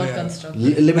 company, oh, not yeah.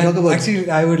 construction. Let me talk about. Actually,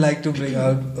 I would like to bring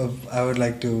out. I would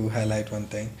like to highlight one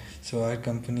thing. So our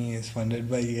company is funded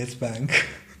by Yes Bank.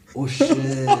 Oh shit.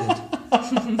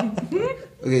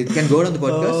 Okay, it can go on the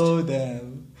podcast. Oh damn.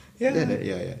 Yeah.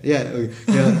 Yeah. Okay.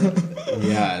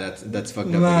 Yeah, that's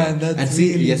fucked up. Man, again. that's And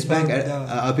see, really Yes Bank, fucked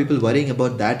up. are people worrying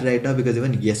about that right now? Because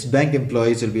even Yes Bank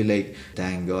employees will be like,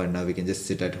 thank God, now we can just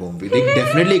sit at home. They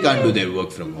definitely can't do their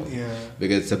work from home. Yeah.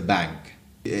 Because it's a bank.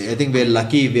 I think we're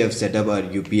lucky we have set up our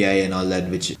UPI and all that,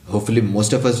 which hopefully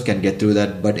most of us can get through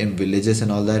that. But in villages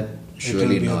and all that,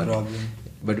 surely it will be not. a problem.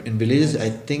 But in villages, I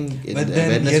think. But the then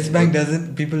awareness Yes Bank work-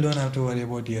 doesn't. People don't have to worry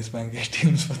about Yes Bank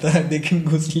ATMs for that. They can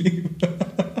go sleep.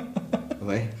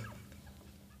 Why?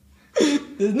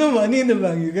 There's no money in the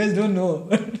bank. You guys don't know.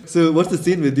 So what's the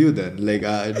scene with you then? Like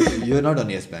you're not on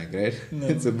Yes Bank, right?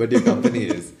 No. So, but your company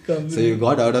is. Company. So you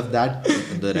got out of that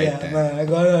at the right Yeah, time. man, I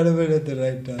got out of it at the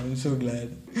right time. I'm so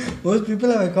glad. Most people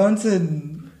have accounts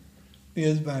in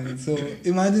Yes Bank. So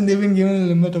imagine they've been given a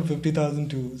limit of 50,000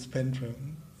 to spend from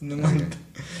in a month.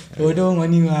 So whatever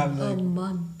money you have, A like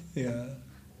month. yeah.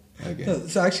 Okay.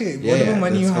 So actually, Yeah, whatever yeah,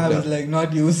 money you that's have fucked is up. like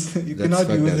not used. You That's cannot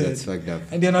fucked use up, it. that's fucked up.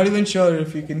 And you're not even sure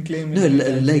if you can claim it. No,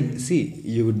 like see,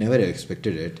 you would never have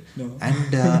expected it. No.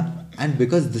 And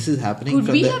because this is happening Could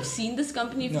from we the have seen this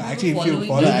company if No, we actually, were if you following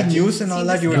follow them? the actually, news and all seen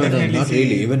that, this you would no, definitely not see.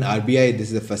 really. Even RBI, this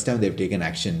is the first time they've taken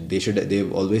action.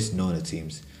 They've always known, it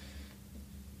seems.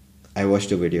 I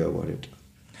watched a video about it.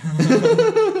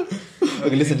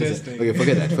 Okay, listen. Interesting. Okay,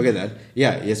 forget that.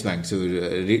 Yeah, Yes Bank. So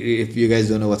if you guys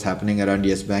don't know what's happening around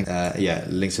Yes Bank, yeah,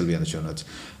 links will be on the show notes.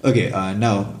 Okay,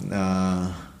 now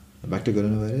back to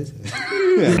coronavirus.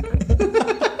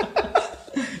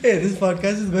 Hey, this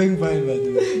podcast is going fine, by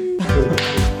the way.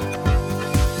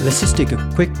 Let's just take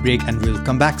a quick break and we'll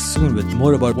come back soon with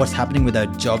more about what's happening with our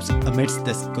jobs amidst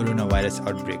this coronavirus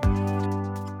outbreak.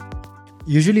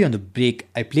 Usually on the break,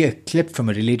 I play a clip from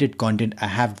a related content I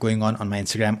have going on my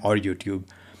Instagram or YouTube.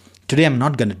 Today I'm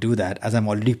not going to do that as I'm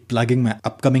already plugging my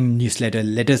upcoming newsletter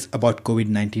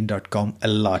lettersaboutcovid19.com a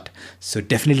lot. So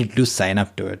definitely do sign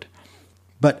up to it.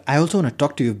 But I also want to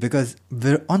talk to you because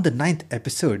we're on the 9th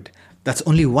episode. That's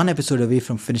only one episode away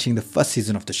from finishing the first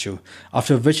season of the show,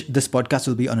 after which this podcast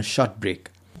will be on a short break.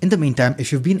 In the meantime,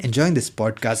 if you've been enjoying this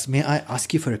podcast, may I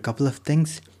ask you for a couple of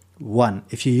things? 1.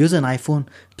 If you use an iPhone,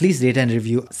 please rate and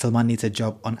review Salman Needs a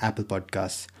Job on Apple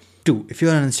Podcasts. 2. If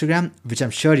you're on Instagram, which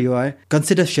I'm sure you are,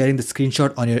 consider sharing the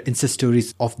screenshot on your Insta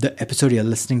stories of the episode you're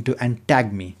listening to and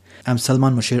tag me. I'm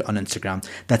Salman Mushir on Instagram.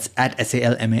 That's at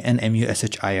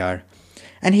SalmanMushir.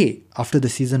 And hey, after the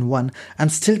season 1, I'm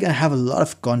still gonna have a lot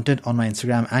of content on my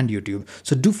Instagram and YouTube,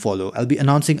 so do follow. I'll be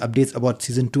announcing updates about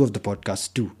season 2 of the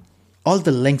podcast too. All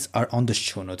the links are on the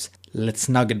show notes. Let's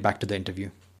now get back to the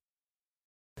interview.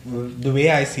 The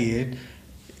way I see it,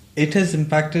 it has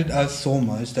impacted us so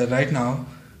much that right now,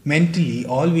 mentally,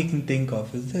 all we can think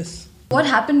of is this. What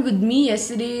happened with me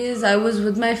yesterday is I was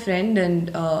with my friend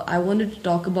and I wanted to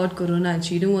talk about Corona and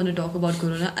she didn't want to talk about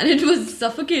Corona and it was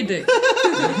suffocating. It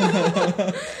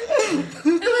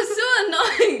was so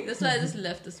annoying. That's why I just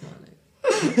left this morning.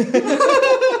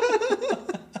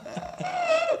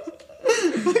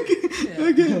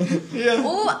 Yeah.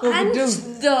 Oh, and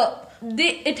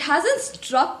it hasn't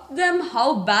struck them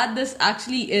how bad this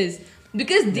actually is.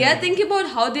 Because they are thinking about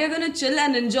how they are going to chill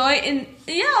and enjoy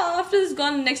after this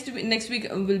gone, next week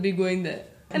we'll be going there.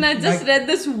 And I just read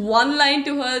this one line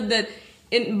to her that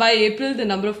by April the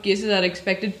number of cases are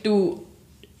expected to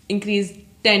increase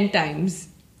 10 times.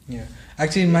 Yeah.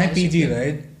 Actually, in my PG,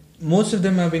 right, most of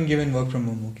them have been given work from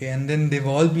home, okay? And then they've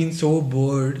all been so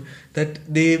bored that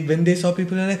when they saw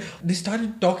people, they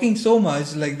started talking so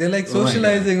much. Like, they're like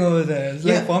socializing over there. It's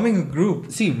like forming a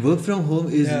group. See, work from home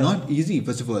is not easy,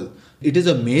 first of all. It is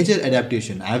a major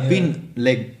adaptation. I've been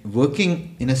like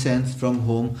working in a sense from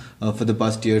home for the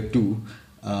past year too.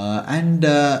 And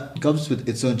it comes with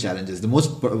its own challenges. The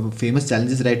most famous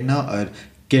challenges right now are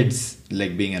kids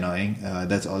like being annoying.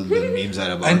 That's all the memes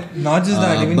are about. And not just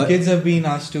that, even kids have been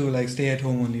asked to like stay at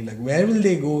home only. Like, where will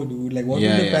they go, dude? Like, what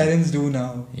will the parents do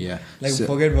now? Yeah. Like,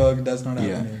 forget work, that's not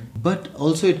happening. But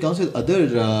also it comes with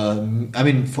other, I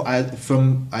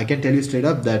can tell you straight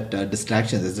up that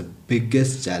distractions is the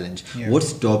biggest challenge. Yeah. What's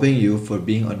stopping you for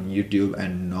being on YouTube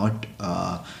and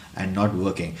not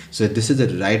working? So this is the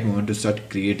right moment to start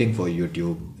creating for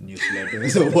YouTube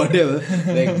newsletters or whatever.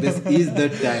 Like, this is the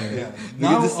time. Yeah.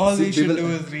 Now all we should do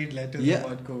is read letters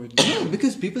about COVID.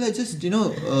 Because people are just,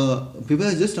 people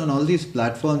are just on all these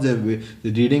platforms. They're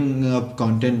reading up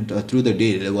content through the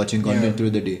day. They're watching content through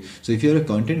the day. So if you're a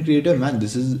content creator, man,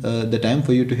 this is the time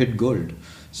for you to hit gold.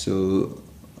 So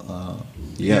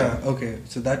okay.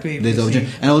 So that way there's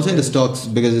opportunity. And also in the stocks,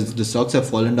 because the stocks have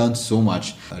fallen down so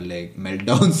much, like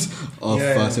meltdowns of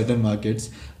certain markets.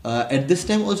 At this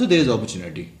time also there is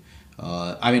opportunity.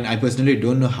 I personally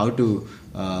don't know how to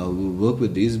work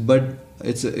with these, but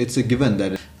it's a given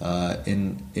that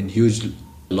in huge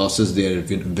losses they are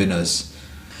winners.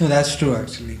 No, that's true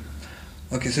actually.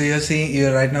 Okay, so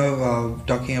you're right now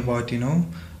talking about who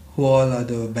all are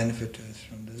the benefiters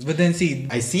from this. But then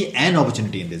I see an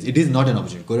opportunity in this. It is not an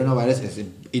opportunity. Coronavirus is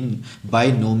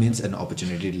by no means an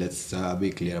opportunity. Let's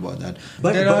be clear about that.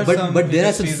 But there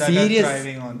are some serious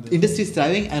industries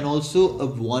thriving, and also a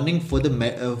warning for the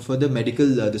medical.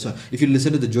 This one, if you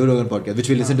listen to the Joe Rogan podcast, which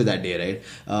we listened to that day, right?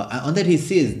 On that he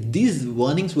says these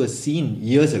warnings were seen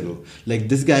years ago. Like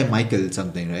this guy Michael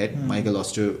something, right? Michael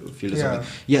Osterfield or something.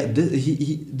 Yeah,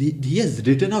 he has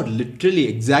written out literally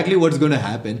exactly what's going to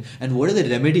happen and what are the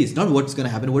remedies. Not what's going to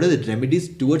happen. What are the remedies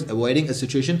towards avoiding a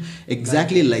situation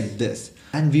exactly like this?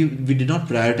 And we did not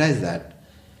prioritize that.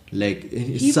 Like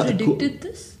he predicted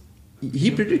this? He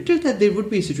predicted that there would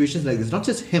be situations like this. Not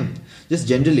just him, just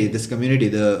generally this community,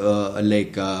 the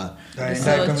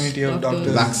entire community of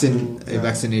doctors,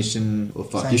 vaccination.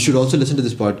 You should also listen to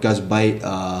this podcast by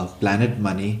Planet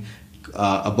Money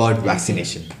about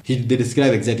vaccination. They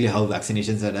describe exactly how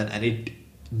vaccinations are done, and it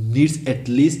needs at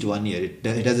least 1 year.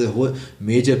 It has a whole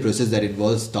major process that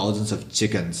involves thousands of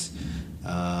chickens.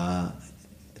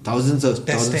 Thousands of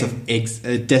eggs,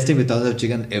 testing with thousands of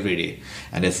chicken every day,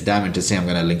 and it's damn interesting. I'm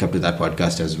gonna link up to that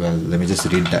podcast as well. Let me just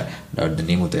read out the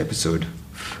name of the episode.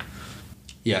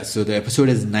 Yeah, so the episode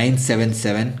is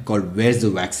 977 called "Where's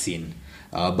the Vaccine?"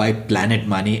 By Planet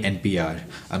Money NPR.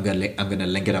 I'm gonna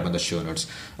link it up on the show notes.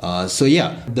 So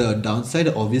yeah, the downside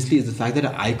obviously is the fact that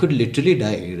I could literally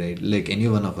die, right? Like any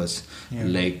one of us. Yeah.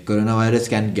 Like coronavirus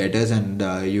can get us, and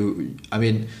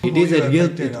it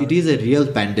is a real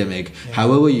pandemic. Yeah.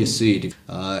 However you see it,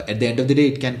 at the end of the day,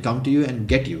 it can come to you and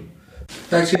get you.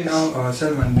 Actually, now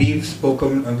Salman, we've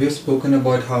spoken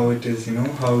about how it is,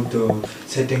 how the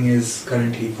setting is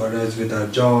currently for us with our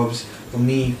jobs. For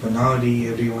me, for Nauri,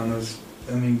 everyone was.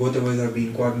 Both of us are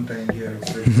being quarantined here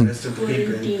with the rest of the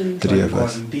people. Three of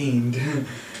us. Quarantined.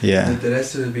 Yeah. With the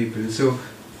rest of the people. So,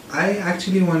 I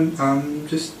actually want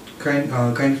just kind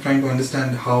of trying to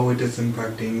understand how it is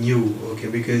impacting you, okay?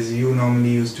 Because you normally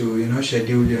used to,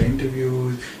 schedule your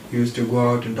interviews, you used to go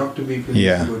out and talk to people, you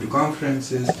used to go to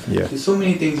conferences. There's so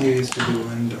many things you used to do,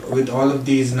 and with all of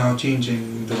these now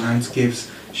changing, the landscapes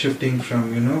shifting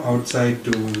from, outside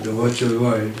to the virtual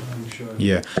world, I'm sure.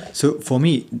 Yeah. So for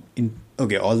me,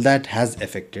 okay, all that has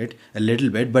affected a little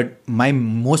bit, but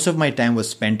most of my time was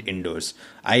spent indoors.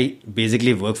 I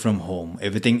basically work from home.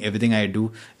 Everything I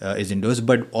do is indoors,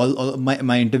 but all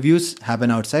my interviews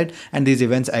happen outside, and these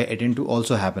events I attend to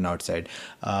also happen outside.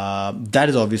 That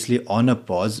is obviously on a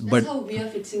pause. That's how we are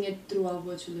fixing it through our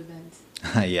virtual events.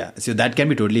 Yeah, so that can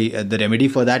be totally the remedy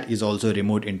for that is also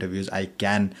remote interviews. I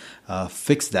can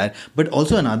fix that, but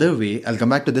also another way, I'll come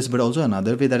back to this, but also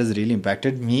another way that has really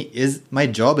impacted me is my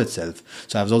job itself.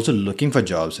 So I was also looking for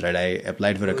jobs, right? I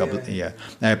applied for I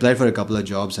applied for a couple of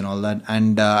jobs and all that,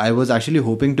 and I was actually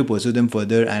hoping to pursue them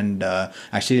further and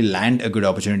actually land a good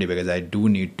opportunity, because I do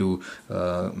need to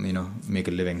make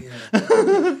a living.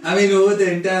 I mean, over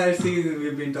the entire season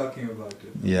we've been talking about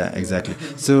it. Yeah, exactly.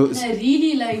 So I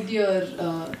really liked your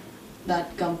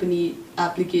that company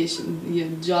application, your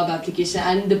job application,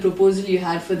 and the proposal you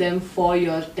had for them for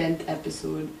your 10th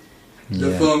episode.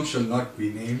 The firm shall not be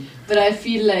named. But I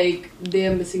feel like they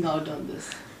are missing out on this.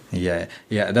 Yeah,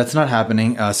 that's not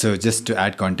happening. So just to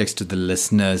add context to the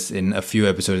listeners, in a few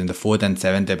episodes, in the 4th and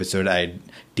 7th episode, I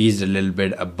teased a little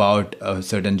bit about a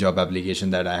certain job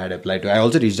application that I had applied to. I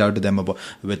also reached out to them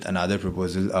with another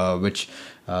proposal, which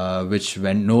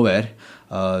went nowhere.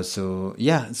 So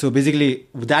basically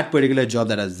that particular job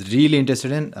that I was really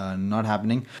interested in, not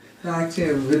happening.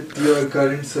 Actually, with your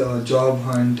current job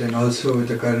hunt and also with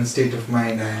the current state of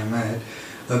mind I am at,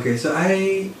 okay, so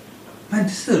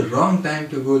this is the wrong time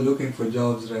to go looking for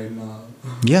jobs right now.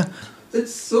 Yeah.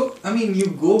 It's so, you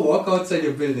go walk outside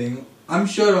your building, I'm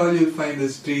sure all you'll find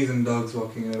is trees and dogs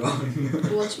walking around.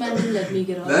 Watchman didn't let me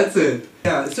get on. That's it.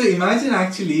 Yeah, so imagine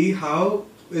actually how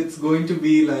it's going to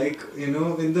be like, in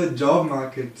the job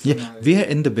market scenario. Yeah, we are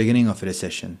in the beginning of a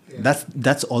recession. Yeah.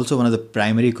 That's also one of the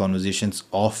primary conversations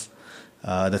that's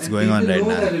going on right now.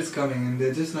 People know that it's coming and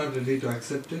they're just not ready to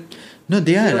accept it. No,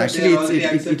 they are. Actually,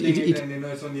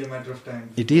 it's only a matter of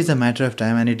time. It is a matter of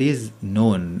time, and it is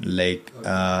known. Like,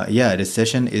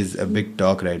 recession is a big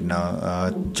talk right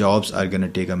now. Jobs are going to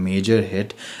take a major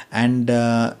hit, and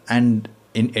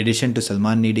in addition to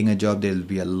Salman needing a job, there will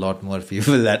be a lot more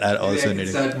people that are also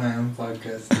needing. I can start my own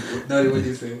podcast. Now, what do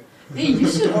you say? Hey, you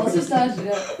should also start.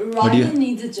 Rayan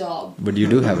needs a job. But you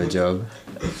do have a job.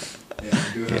 Yeah,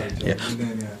 I do have a job. Yeah.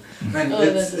 Man,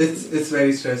 it's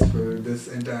very stressful, this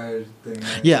entire thing.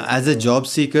 Yeah, as a job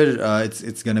seeker,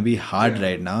 it's gonna be hard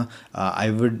right now.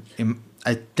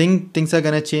 I think things are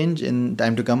gonna change in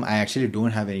time to come. I actually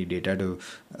don't have any data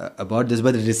about this,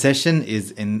 but the recession is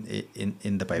in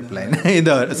the pipeline, in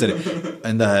the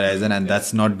horizon, and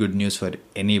that's not good news for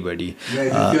anybody.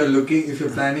 Guys, if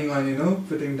you're planning on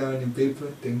putting down your paper,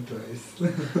 think twice.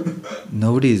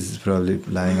 Nobody's probably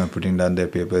planning on putting down their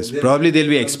papers. Probably they'll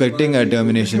be expecting a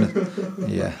termination.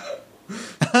 Yeah.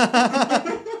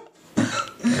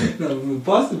 No,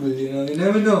 possible, you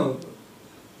never know.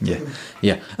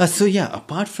 Yeah.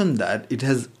 Apart from that, it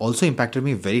has also impacted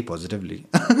me very positively.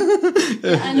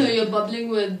 I know, you're bubbling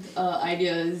with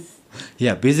ideas.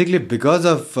 Yeah, basically because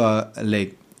of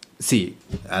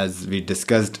as we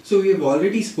discussed. So we've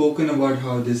already spoken about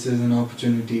how this is an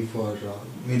opportunity for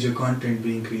major content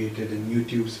being created in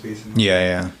YouTube space.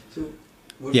 Yeah. So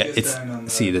what's your stand on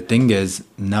that? See, the thing is,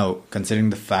 now considering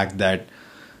the fact that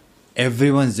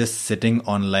everyone's just sitting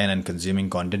online and consuming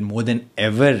content more than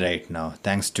ever right now,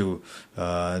 thanks to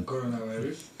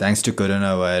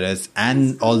coronavirus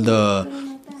and all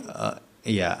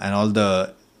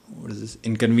the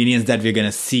inconvenience that we're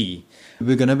gonna see.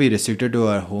 We're gonna be restricted to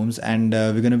our homes, and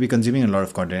we're gonna be consuming a lot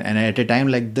of content. And at a time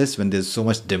like this, when there's so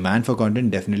much demand for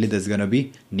content, definitely there's gonna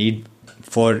be need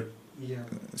for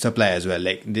supply as well.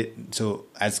 So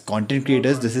as content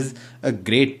creators, this is a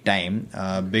great time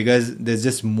because there's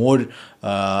just more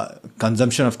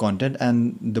consumption of content,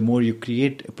 and the more you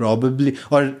create,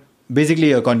 basically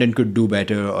your content could do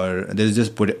better, or there's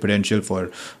just potential for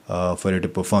it to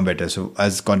perform better. So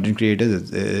as content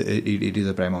creators, it is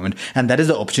a prime moment, and that is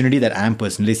the opportunity that I'm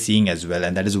personally seeing as well,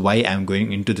 and that is why I'm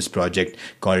going into this project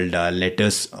called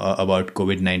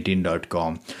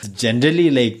lettersaboutcovid19.com.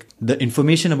 Generally, the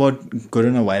information about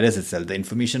coronavirus itself, the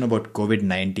information about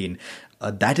COVID-19,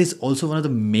 that is also one of the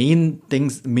main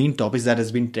topics that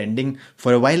has been trending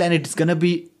for a while, and it's gonna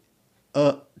be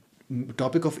a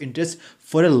topic of interest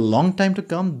for a long time to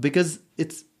come, because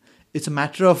it's a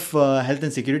matter of health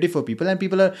and security for people, and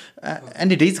people are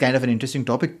and it is kind of an interesting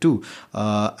topic too,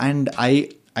 and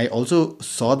I I also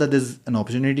saw that there's an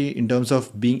opportunity in terms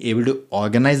of being able to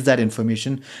organize that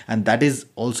information, and that is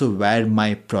also where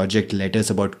my project letters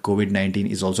about COVID-19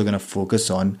 is also going to focus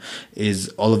on, is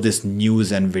all of this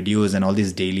news and videos and all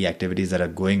these daily activities that are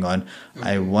going on.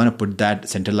 I want to put that,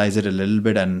 centralize it a little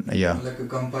bit, and Like a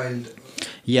compiled.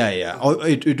 yeah.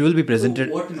 It will be presented.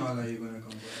 So what and all are you going to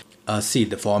compile? See,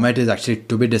 the format is actually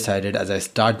to be decided as I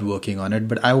start working on it,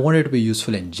 but I want it to be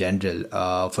useful in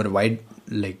general for a wide,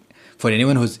 for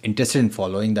anyone who's interested in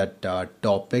following that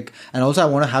topic. And also I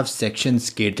want to have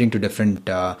sections catering to different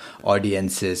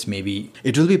audiences. Maybe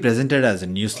it will be presented as a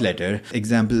newsletter.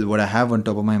 Example, what I have on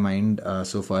top of my mind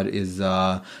so far is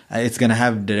it's going to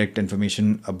have direct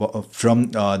information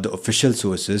from the official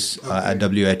sources at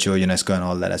WHO, UNESCO and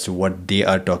all that, as to what they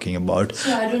are talking about.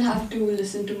 So I don't have to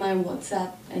listen to my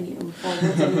WhatsApp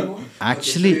forwards anymore?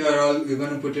 Actually, So you're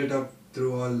going to put it up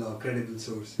through all credible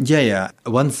sources. Yeah.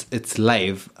 Once it's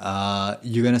live,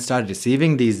 you're gonna start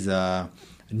receiving these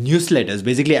newsletters.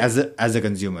 Basically, as a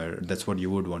consumer, that's what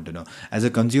you would want to know. As a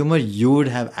consumer, you would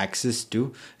have access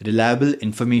to reliable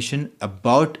information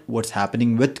about what's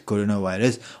happening with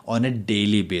coronavirus on a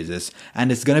daily basis,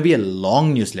 and it's gonna be a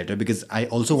long newsletter because I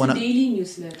also want a daily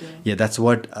newsletter. Yeah, that's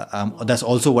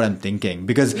also what I'm thinking,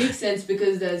 because it makes sense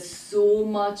because there's so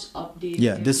much update.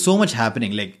 Yeah, there's so much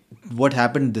happening. Like what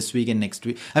happened this week and next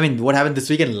week. I mean, what happened this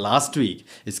week and last week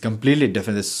is completely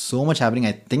different. There's so much happening.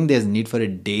 I think there's need for a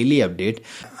daily update.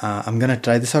 I'm gonna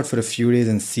try this out for a few days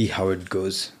and see how it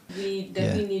goes. We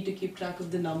definitely need to keep track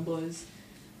of the numbers.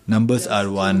 Numbers are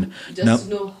one. To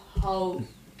know how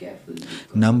careful.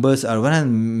 Numbers are one,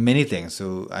 and many things.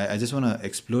 So I just want to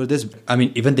explore this. I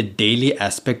mean, even the daily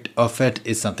aspect of it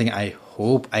is something I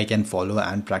hope I can follow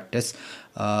and practice.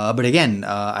 But again,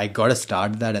 I gotta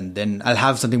start that, and then I'll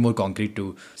have something more concrete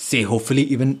to say, hopefully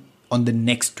even on the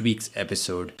next week's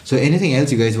episode. So anything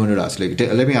else you guys wanted to ask?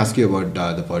 Let me ask you about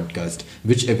the podcast.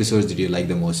 Which episodes did you like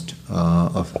the most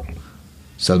of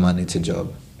Salman Needs a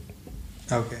Job?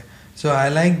 Okay. So I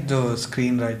liked the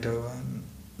screenwriter one.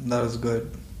 That was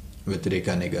good. With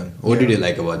Rekha Nigam. What did you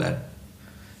like about that?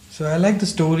 So I liked the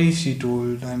story she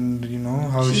told, and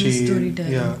how She's a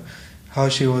storyteller. How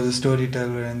she was a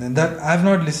storyteller, and then that I've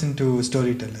not listened to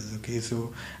storytellers. Okay,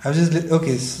 so I've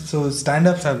just so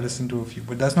stand-ups I've listened to a few,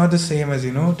 but that's not the same as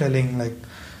telling like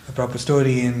a proper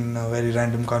story in a very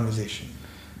random conversation.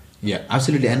 Yeah,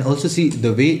 absolutely. And also see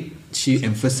the way she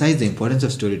emphasized the importance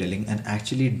of storytelling and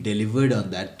actually delivered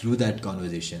on that through that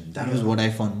conversation. That was what I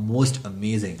found most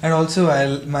amazing. And also, I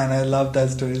love that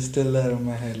story. It's still there in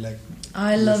my head. Like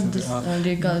I love this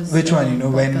Rekha's. Which one?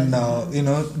 When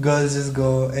girls just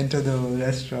go enter the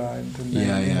restaurant. And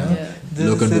then,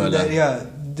 they'll sit there,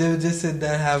 they'll just sit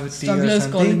there, have a tea or Strugglers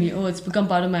something. calling me. Oh, it's become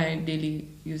part of my daily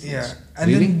usage. Yeah,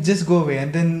 and then just go away,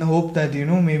 and then hope that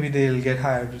maybe they'll get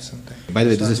hired or something. By the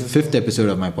way, this is the 5th episode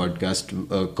of my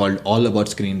podcast called All About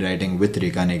Screenwriting with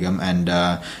Rekha Nigam, and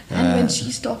when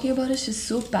she's talking about it, she's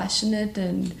so passionate,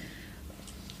 and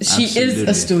she is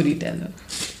Absolutely. a storyteller.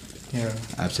 Yeah,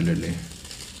 absolutely.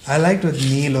 I liked with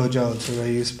Neil Oja also, where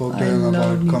you spoke to him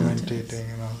about Neil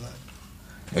commentating and all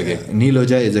that. Okay, Neil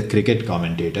Oja is a cricket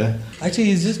commentator. Actually,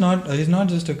 he's not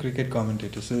just a cricket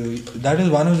commentator. So that is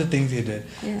one of the things he did.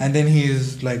 Yeah. And then he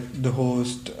is like the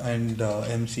host and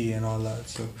MC and all that.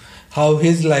 So how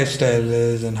his lifestyle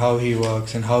is and how he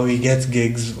works and how he gets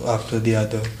gigs after the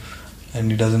other, and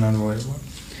he doesn't know what about.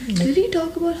 Did he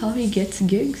talk about how he gets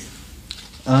gigs?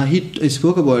 He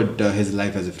spoke about his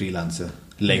life as a freelancer.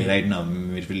 Right now,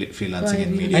 freelancing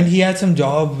in media. And he had some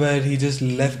job where he just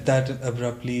left that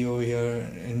abruptly over here,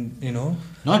 and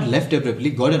Not left abruptly,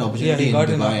 got an opportunity in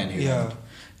Dubai and he went.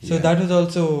 So that was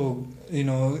also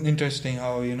interesting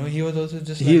how he was also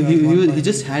just he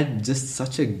just had just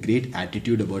such a great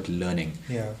attitude about learning.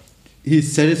 Yeah. He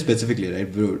said it specifically,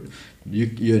 right, bro?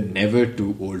 You're never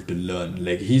too old to learn.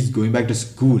 Like, he's going back to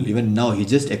school. Even now, he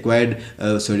just acquired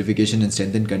a certification in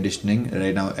strength and conditioning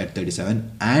right now at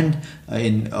 37, and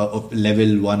in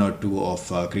level 1 or 2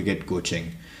 of cricket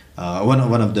coaching. One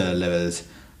of the levels.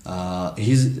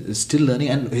 He's still learning,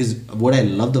 and what I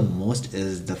love the most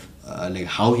is the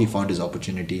how he found his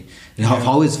opportunity,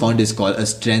 how he's found his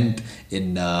strength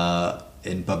in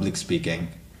public speaking.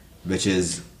 Which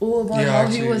is how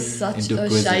he was such a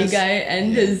shy guy,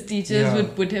 and his teachers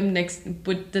would put the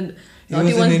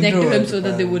naughty ones next to him so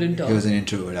that they wouldn't talk. He was an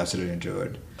introvert, absolute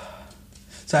introvert.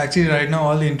 So actually, right now,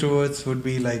 all the introverts would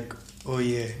be like, "Oh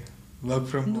yeah, work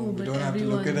from home. We don't have to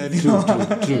look at anyone."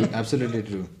 True, absolutely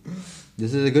true.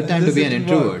 This is a good time to be an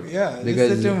introvert. Because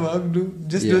just sit and work.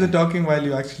 Do the talking while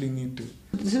you actually need to.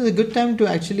 This is a good time to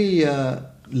actually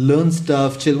learn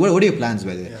stuff, chill? What are your plans,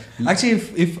 by the way? Yeah. Actually,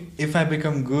 if I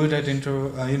become good at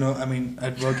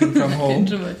at working from home.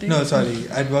 Introverting. No, sorry,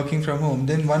 at working from home,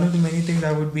 then one of the many things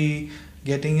I would be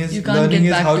getting is You can't learning get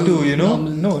is back how to to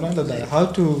normal no, not that, life. how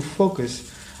to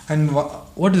focus. And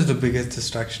what is the biggest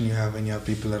distraction you have when you have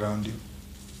people around you?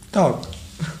 Talk.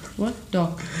 What?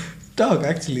 Talk. Talk,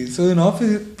 actually. So in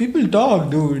office, people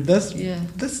talk, dude. That's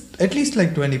at least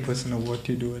like 20% of what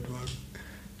you do at work.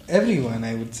 Everyone,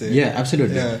 I would say. Yeah,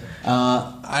 absolutely. Yeah.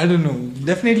 I don't know.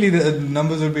 Definitely the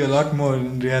numbers would be a lot more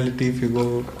in reality if you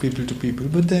go people to people.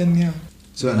 But then, yeah.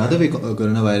 So another way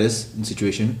coronavirus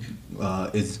situation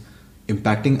is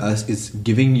impacting us is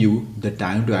giving you the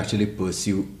time to actually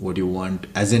pursue what you want,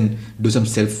 as in do some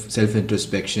self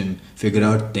introspection, figure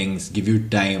out things, give you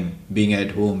time, being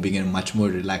at home, being in much more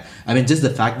relaxed. I mean, just the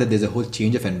fact that there's a whole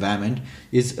change of environment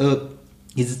is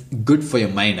good for your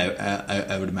mind,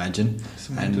 I would imagine,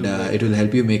 and it will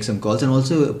help you make some calls and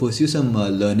also pursue some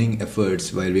learning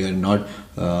efforts while we are not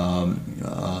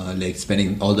like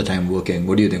spending all the time working.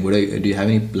 What do you think? Do you have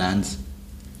any plans?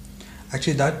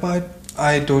 Actually, that part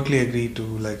I totally agree to.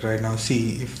 Like right now,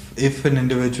 see if an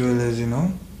individual is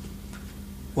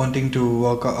wanting to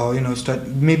work or start,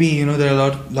 maybe there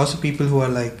are lots of people who are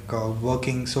like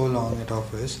working so long at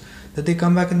office that they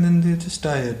come back and then they're just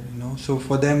tired. So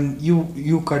for them,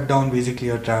 you cut down basically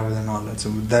your travel and all that. So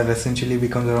that essentially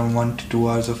becomes around 1 to 2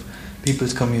 hours of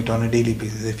people's commute on a daily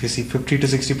basis. If you see 50 to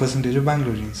 60% of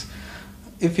Bangaloreans,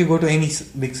 if you go to any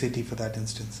big city for that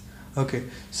instance. Okay,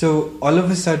 so all of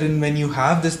a sudden when you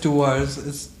have this 2 hours,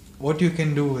 it's what you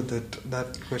can do with it.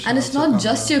 That question. And it's not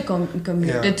just your commute.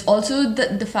 Yeah. It's also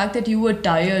the fact that you were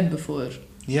tired before.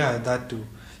 Yeah, that too.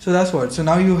 So that's what. So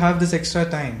now you have this extra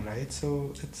time, right?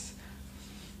 So it's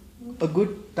a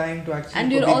good time to actually.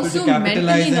 And you're for people also to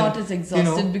capitalize mentally not as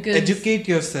exhausted because educate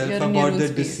yourself you're in your about own the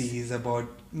space. disease, about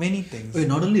many things. Wait,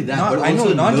 not only that, Not- but I know,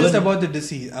 also not learn, just about the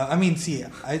disease.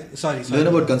 Sorry. learn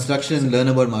about construction, learn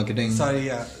about marketing.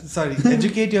 Sorry.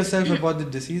 Educate yourself about the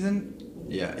disease and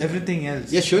everything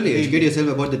else. Yeah, surely educate yourself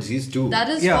about the disease too. That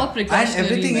is Yeah, for precautionary and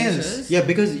everything measures. else. Yeah,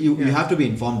 because you have to be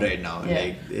informed right now. Yeah.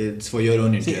 Like it's for your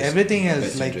own interest. See, everything else,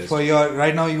 best like interest. for your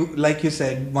right now, you like you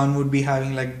said, one would be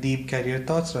having like deep career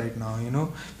thoughts right now,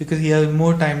 because he has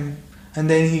more time, and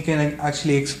then he can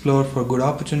actually explore for good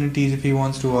opportunities if he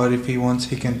wants to, or if he wants,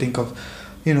 he can think of,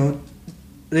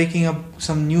 raking up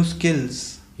some new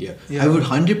skills. Yeah. Yeah. I would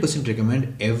 100%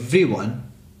 recommend everyone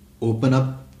open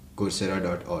up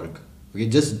Coursera.org. Okay,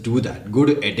 just do that. Go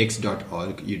to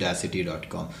edX.org,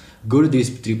 udacity.com. Go to these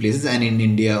 3 places, and in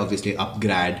India, obviously,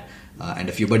 Upgrad and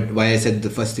a few. But why I said the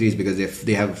first 3 is because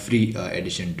they have a free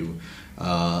edition too.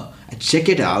 Check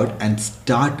it out and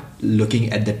start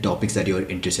looking at the topics that you're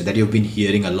interested, that you've been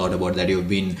hearing a lot about, that you've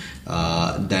been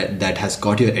that has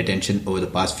caught your attention over the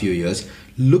past few years.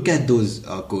 Look at those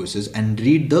courses and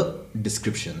read the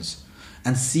descriptions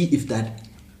and see if that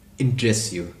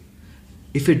interests you.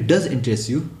 If it does interest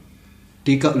you,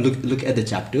 take a look at the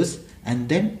chapters and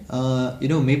then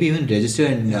maybe even register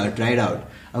and try it out.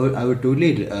 I would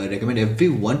totally recommend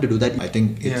everyone to do that. I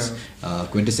think it's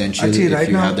quintessential Actually, if right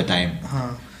you now, have the time.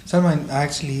 Salman,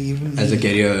 actually, even As me, a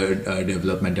career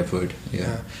development effort.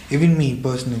 Yeah. even me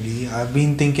personally, I've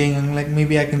been thinking, and like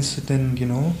maybe I can sit and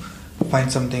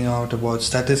find something out about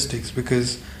statistics,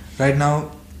 because right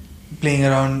now playing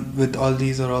around with all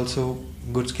these are also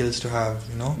good skills to have.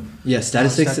 Yeah,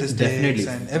 statistics definitely.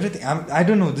 and everything. I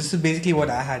don't know. This is basically what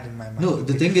I had in my mind. No,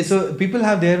 the thing is, so people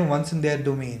have their once in their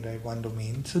domain, right? One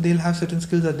domain. So they'll have certain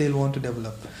skills that they'll want to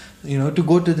develop, to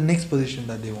go to the next position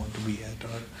that they want to be at,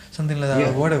 or something like that,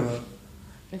 Yeah. or whatever.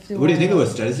 what do you think about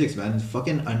statistics, man?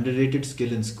 Fucking underrated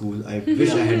skill in school. I wish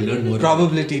I had learned more.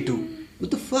 Probability too. What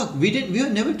the fuck? We were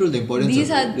never told the importance These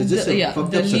of are it. It's just a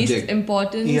fucked the up least subject.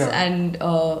 importance Yeah. and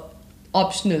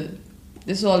optional.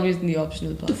 This is always in the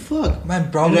optional What the part. fuck?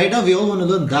 Man, probably. Right now we all want to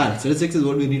learn that. Statistics is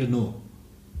what we need to know.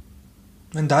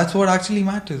 And that's what actually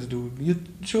matters, dude. You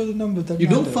show the numbers that You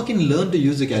don't matter. fucking learn to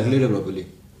use the calculator properly.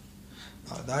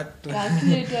 That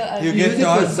Calculator. You You get use it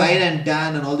taught for sine and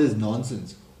tan and all this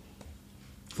nonsense.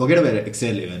 Forget about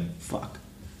Excel even. Fuck.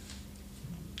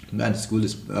 Man,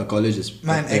 college is.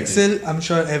 Man, pathetic. Excel. I'm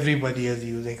sure everybody has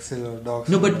used Excel or Docs.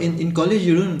 No, but in college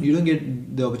you don't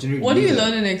get the opportunity. What to do use you that.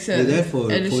 learn in Excel? You're there for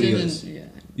 4 Addition years. and- yeah.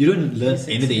 You don't learn Basics,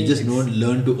 anything. You just basics.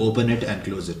 learn to open it and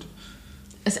close it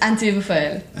And save a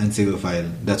file. and save a file.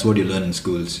 That's what you learn in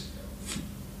schools.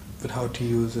 But how to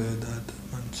use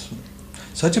that's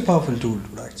such a powerful tool,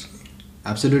 dude, actually.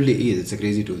 Absolutely is. It's a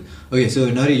crazy tool. Okay, so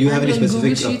Nari, you have And any on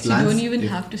specific Google Sheets, plans? you don't even If-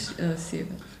 have to save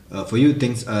it. for you,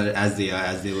 things are as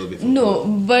they were before. No,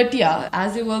 but yeah,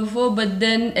 as they were before, but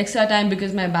then extra time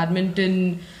because my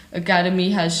badminton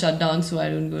academy has shut down, so I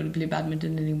don't go to play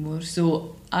badminton anymore.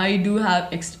 So I do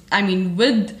have,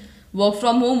 with work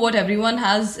from home, what everyone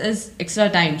has is extra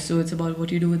time. So it's about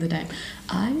what you do with the time.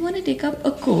 I want to take up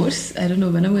a course. I don't know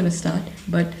when I'm going to start,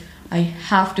 but I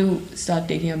have to start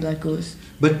taking up that course.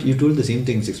 But you told the same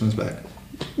thing 6 months back.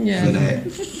 Yeah.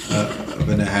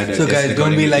 When I had a So guest guys,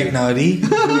 don't be recording like with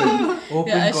Nauri.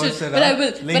 Open Yeah, I course, should, but I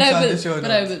will. Links on the show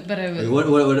notes. But I you.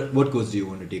 will. What course do you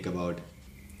want to take about?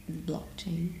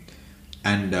 Blockchain.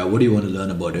 And what do you want to learn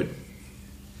about it?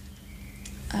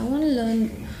 I want to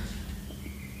learn,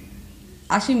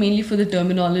 actually mainly for the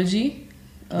terminology.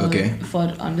 Okay. For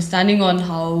understanding on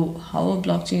how a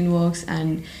blockchain works,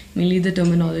 and mainly the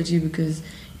terminology, because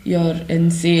you're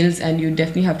in sales and you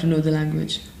definitely have to know the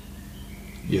language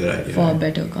You're right. for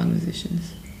better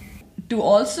conversations. To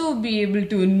also be able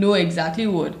to know exactly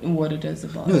what it is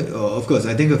about. No, of course.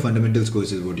 I think a fundamentals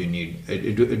course is what you need.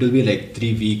 It will be like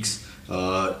 3 weeks,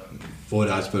 4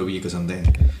 hours per week or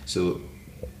something. So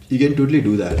you can totally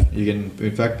do that. You can,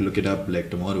 in fact, look it up like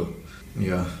tomorrow.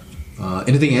 Yeah.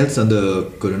 Anything else on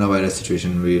the coronavirus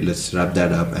situation? Let's wrap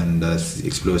that up and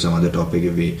explore some other topic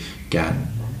if we can.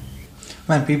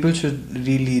 Man, people should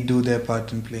really do their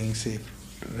part in playing safe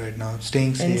right now, staying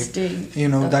And safe. staying You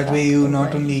know, that way apart you from not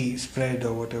life. only spread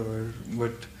or whatever,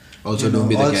 but Also, you don't know,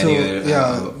 be the also, carrier.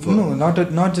 no,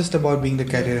 not just about being the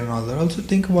carrier and all that. Also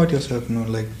think about yourself, you know,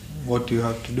 like what you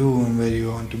have to do and where you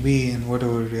want to be and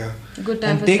whatever. Yeah, Good time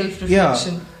And for take-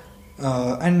 self-reflection.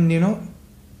 and you know,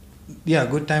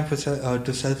 good time for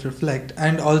to self-reflect,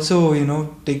 and also, you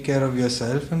know, take care of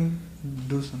yourself and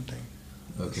do something.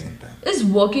 Okay. Sometime. Is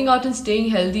working out and staying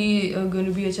healthy going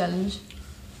to be a challenge?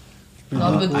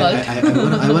 Not with I, bulk.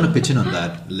 I want to pitch in on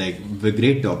that. Like, a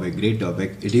great topic.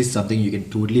 It is something you can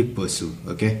totally pursue.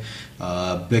 Okay,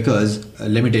 because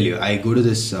let me tell you, I go to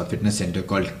this fitness center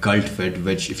called Cult Fit,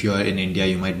 which if you are in India,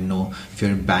 you might know. If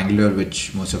you're in Bangalore,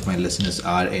 which most of my listeners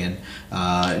are in,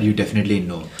 you definitely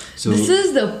know. So This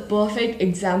is the perfect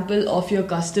example of your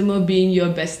customer being your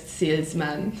best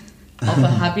salesman. Of a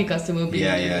happy customer being.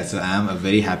 yeah. So I am a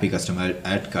very happy customer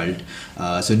at Cult.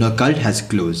 So now Cult has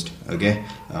closed, okay,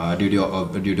 due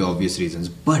to obvious reasons.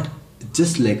 But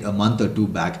just like a month or two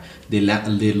back, they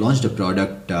launched a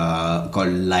product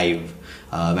called Live.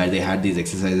 Where they had these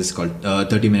exercises called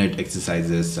 30-minute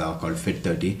exercises called Fit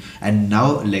 30, and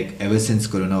now like ever since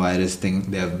coronavirus thing,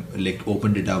 they have like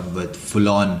opened it up with full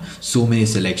on so many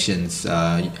selections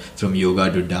from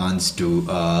yoga to dance to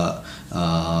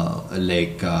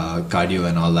cardio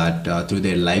and all that through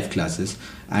their live classes,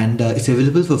 and it's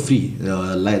available for free.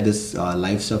 This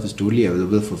live stuff is totally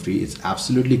available for free. It's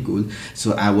absolutely cool.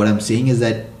 So what I'm saying is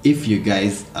that if you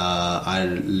guys are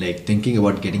like thinking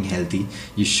about getting healthy,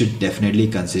 you should definitely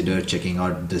consider checking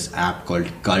out this app called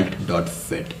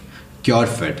cult.fit.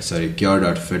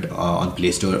 Cure.fit on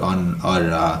Play Store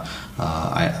or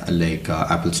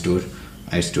Apple Store.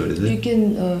 iStore, is it? You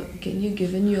can you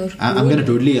give in your code? I'm going to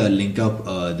totally link up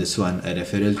this one, a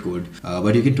referral code.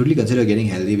 But you can totally consider getting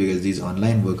healthy because these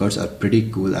online workouts are pretty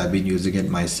cool. I've been using it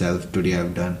myself.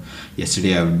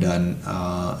 Yesterday I've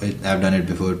done it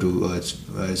before too.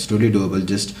 It's totally doable.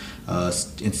 Just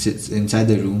inside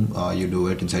the room, you do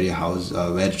it inside your house.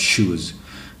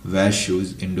 Wear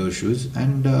shoes, indoor shoes,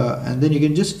 and then you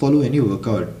can just follow any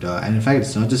workout. And in fact,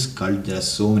 it's not just Cult. There are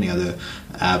so many other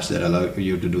apps that allow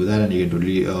you to do that, and you can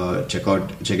totally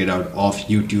check it out off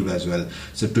YouTube as well.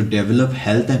 So to develop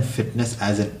health and fitness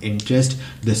as an interest,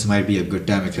 this might be a good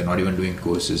time if you're not even doing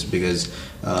courses, because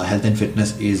health and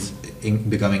fitness is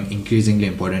becoming increasingly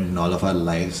important in all of our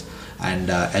lives.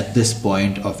 And at this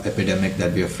point of epidemic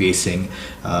that we are facing,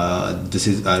 this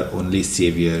is our only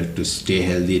savior to stay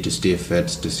healthy, to stay fit,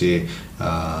 to stay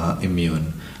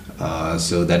immune.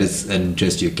 So that is an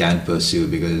interest you can pursue,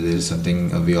 because it is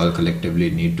something we all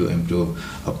collectively need to improve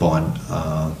upon.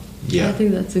 I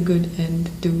think that's a good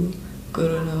end to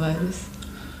coronavirus.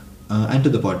 And to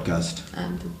the podcast.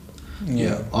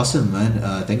 Yeah, awesome, man.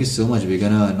 Thank you so much. We're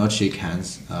gonna not shake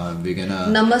hands. We're gonna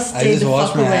Namaste. I just the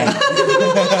washed fuck my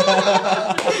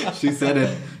away. She said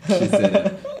it.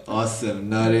 Awesome,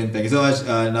 Naureen. Thank you so much.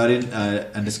 Naureen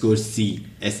 _C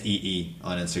SEE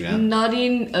on Instagram.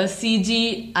 Naureen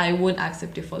CG. I won't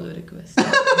accept your follow request.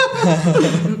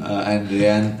 And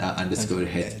Rayan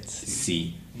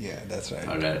 _HC. Yeah, that's right.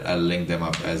 Alright, I'll link them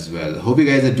up as well. Hope you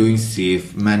guys are doing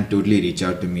safe. Man, totally reach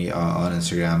out to me on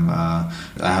Instagram. I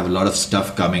have a lot of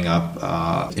stuff coming up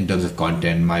in terms of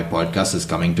content. My podcast is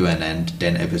coming to an end.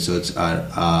 10 episodes are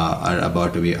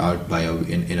about to be out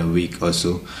in a week or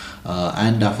so.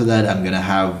 And after that, I'm gonna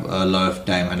have a lot of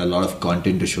time and a lot of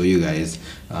content to show you guys.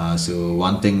 So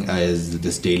one thing is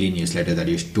this daily newsletter that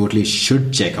you totally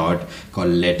should check out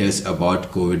called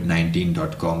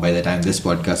lettersaboutcovid19.com. By the time this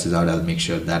podcast is out, I'll make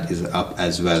sure that is up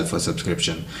as well for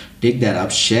subscription. Take that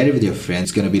up, share it with your friends.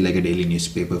 It's going to be like a daily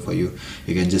newspaper for you.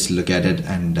 You can just look at it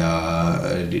and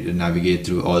navigate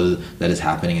through all that is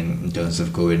happening in terms of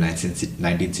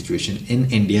COVID-19 situation in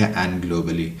India and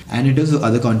globally. And in terms of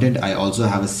other content, I also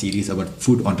have a series about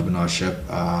food entrepreneurship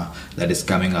that is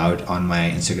coming out on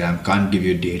my Instagram. Can't give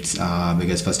you dates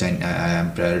because first I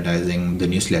am prioritizing the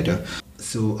newsletter.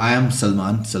 So I am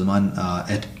Salman at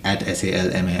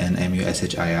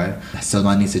SalmanMushir.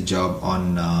 Salman needs a job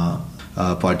on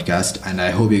podcast, and I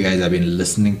hope you guys have been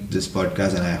listening to this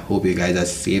podcast, and I hope you guys are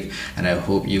safe, and I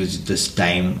hope you use this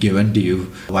time given to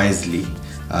you wisely.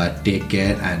 Take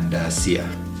care and see ya.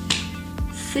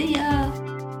 See ya.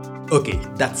 Okay,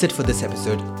 that's it for this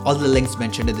episode. All the links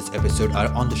mentioned in this episode are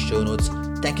on the show notes.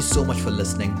 Thank you so much for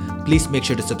listening. Please make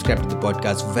sure to subscribe to the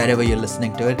podcast wherever you're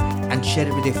listening to it and share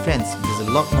it with your friends. There's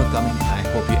a lot more coming. I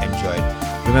hope you enjoyed.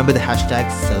 Remember the hashtag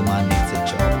Salman needs a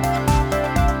job.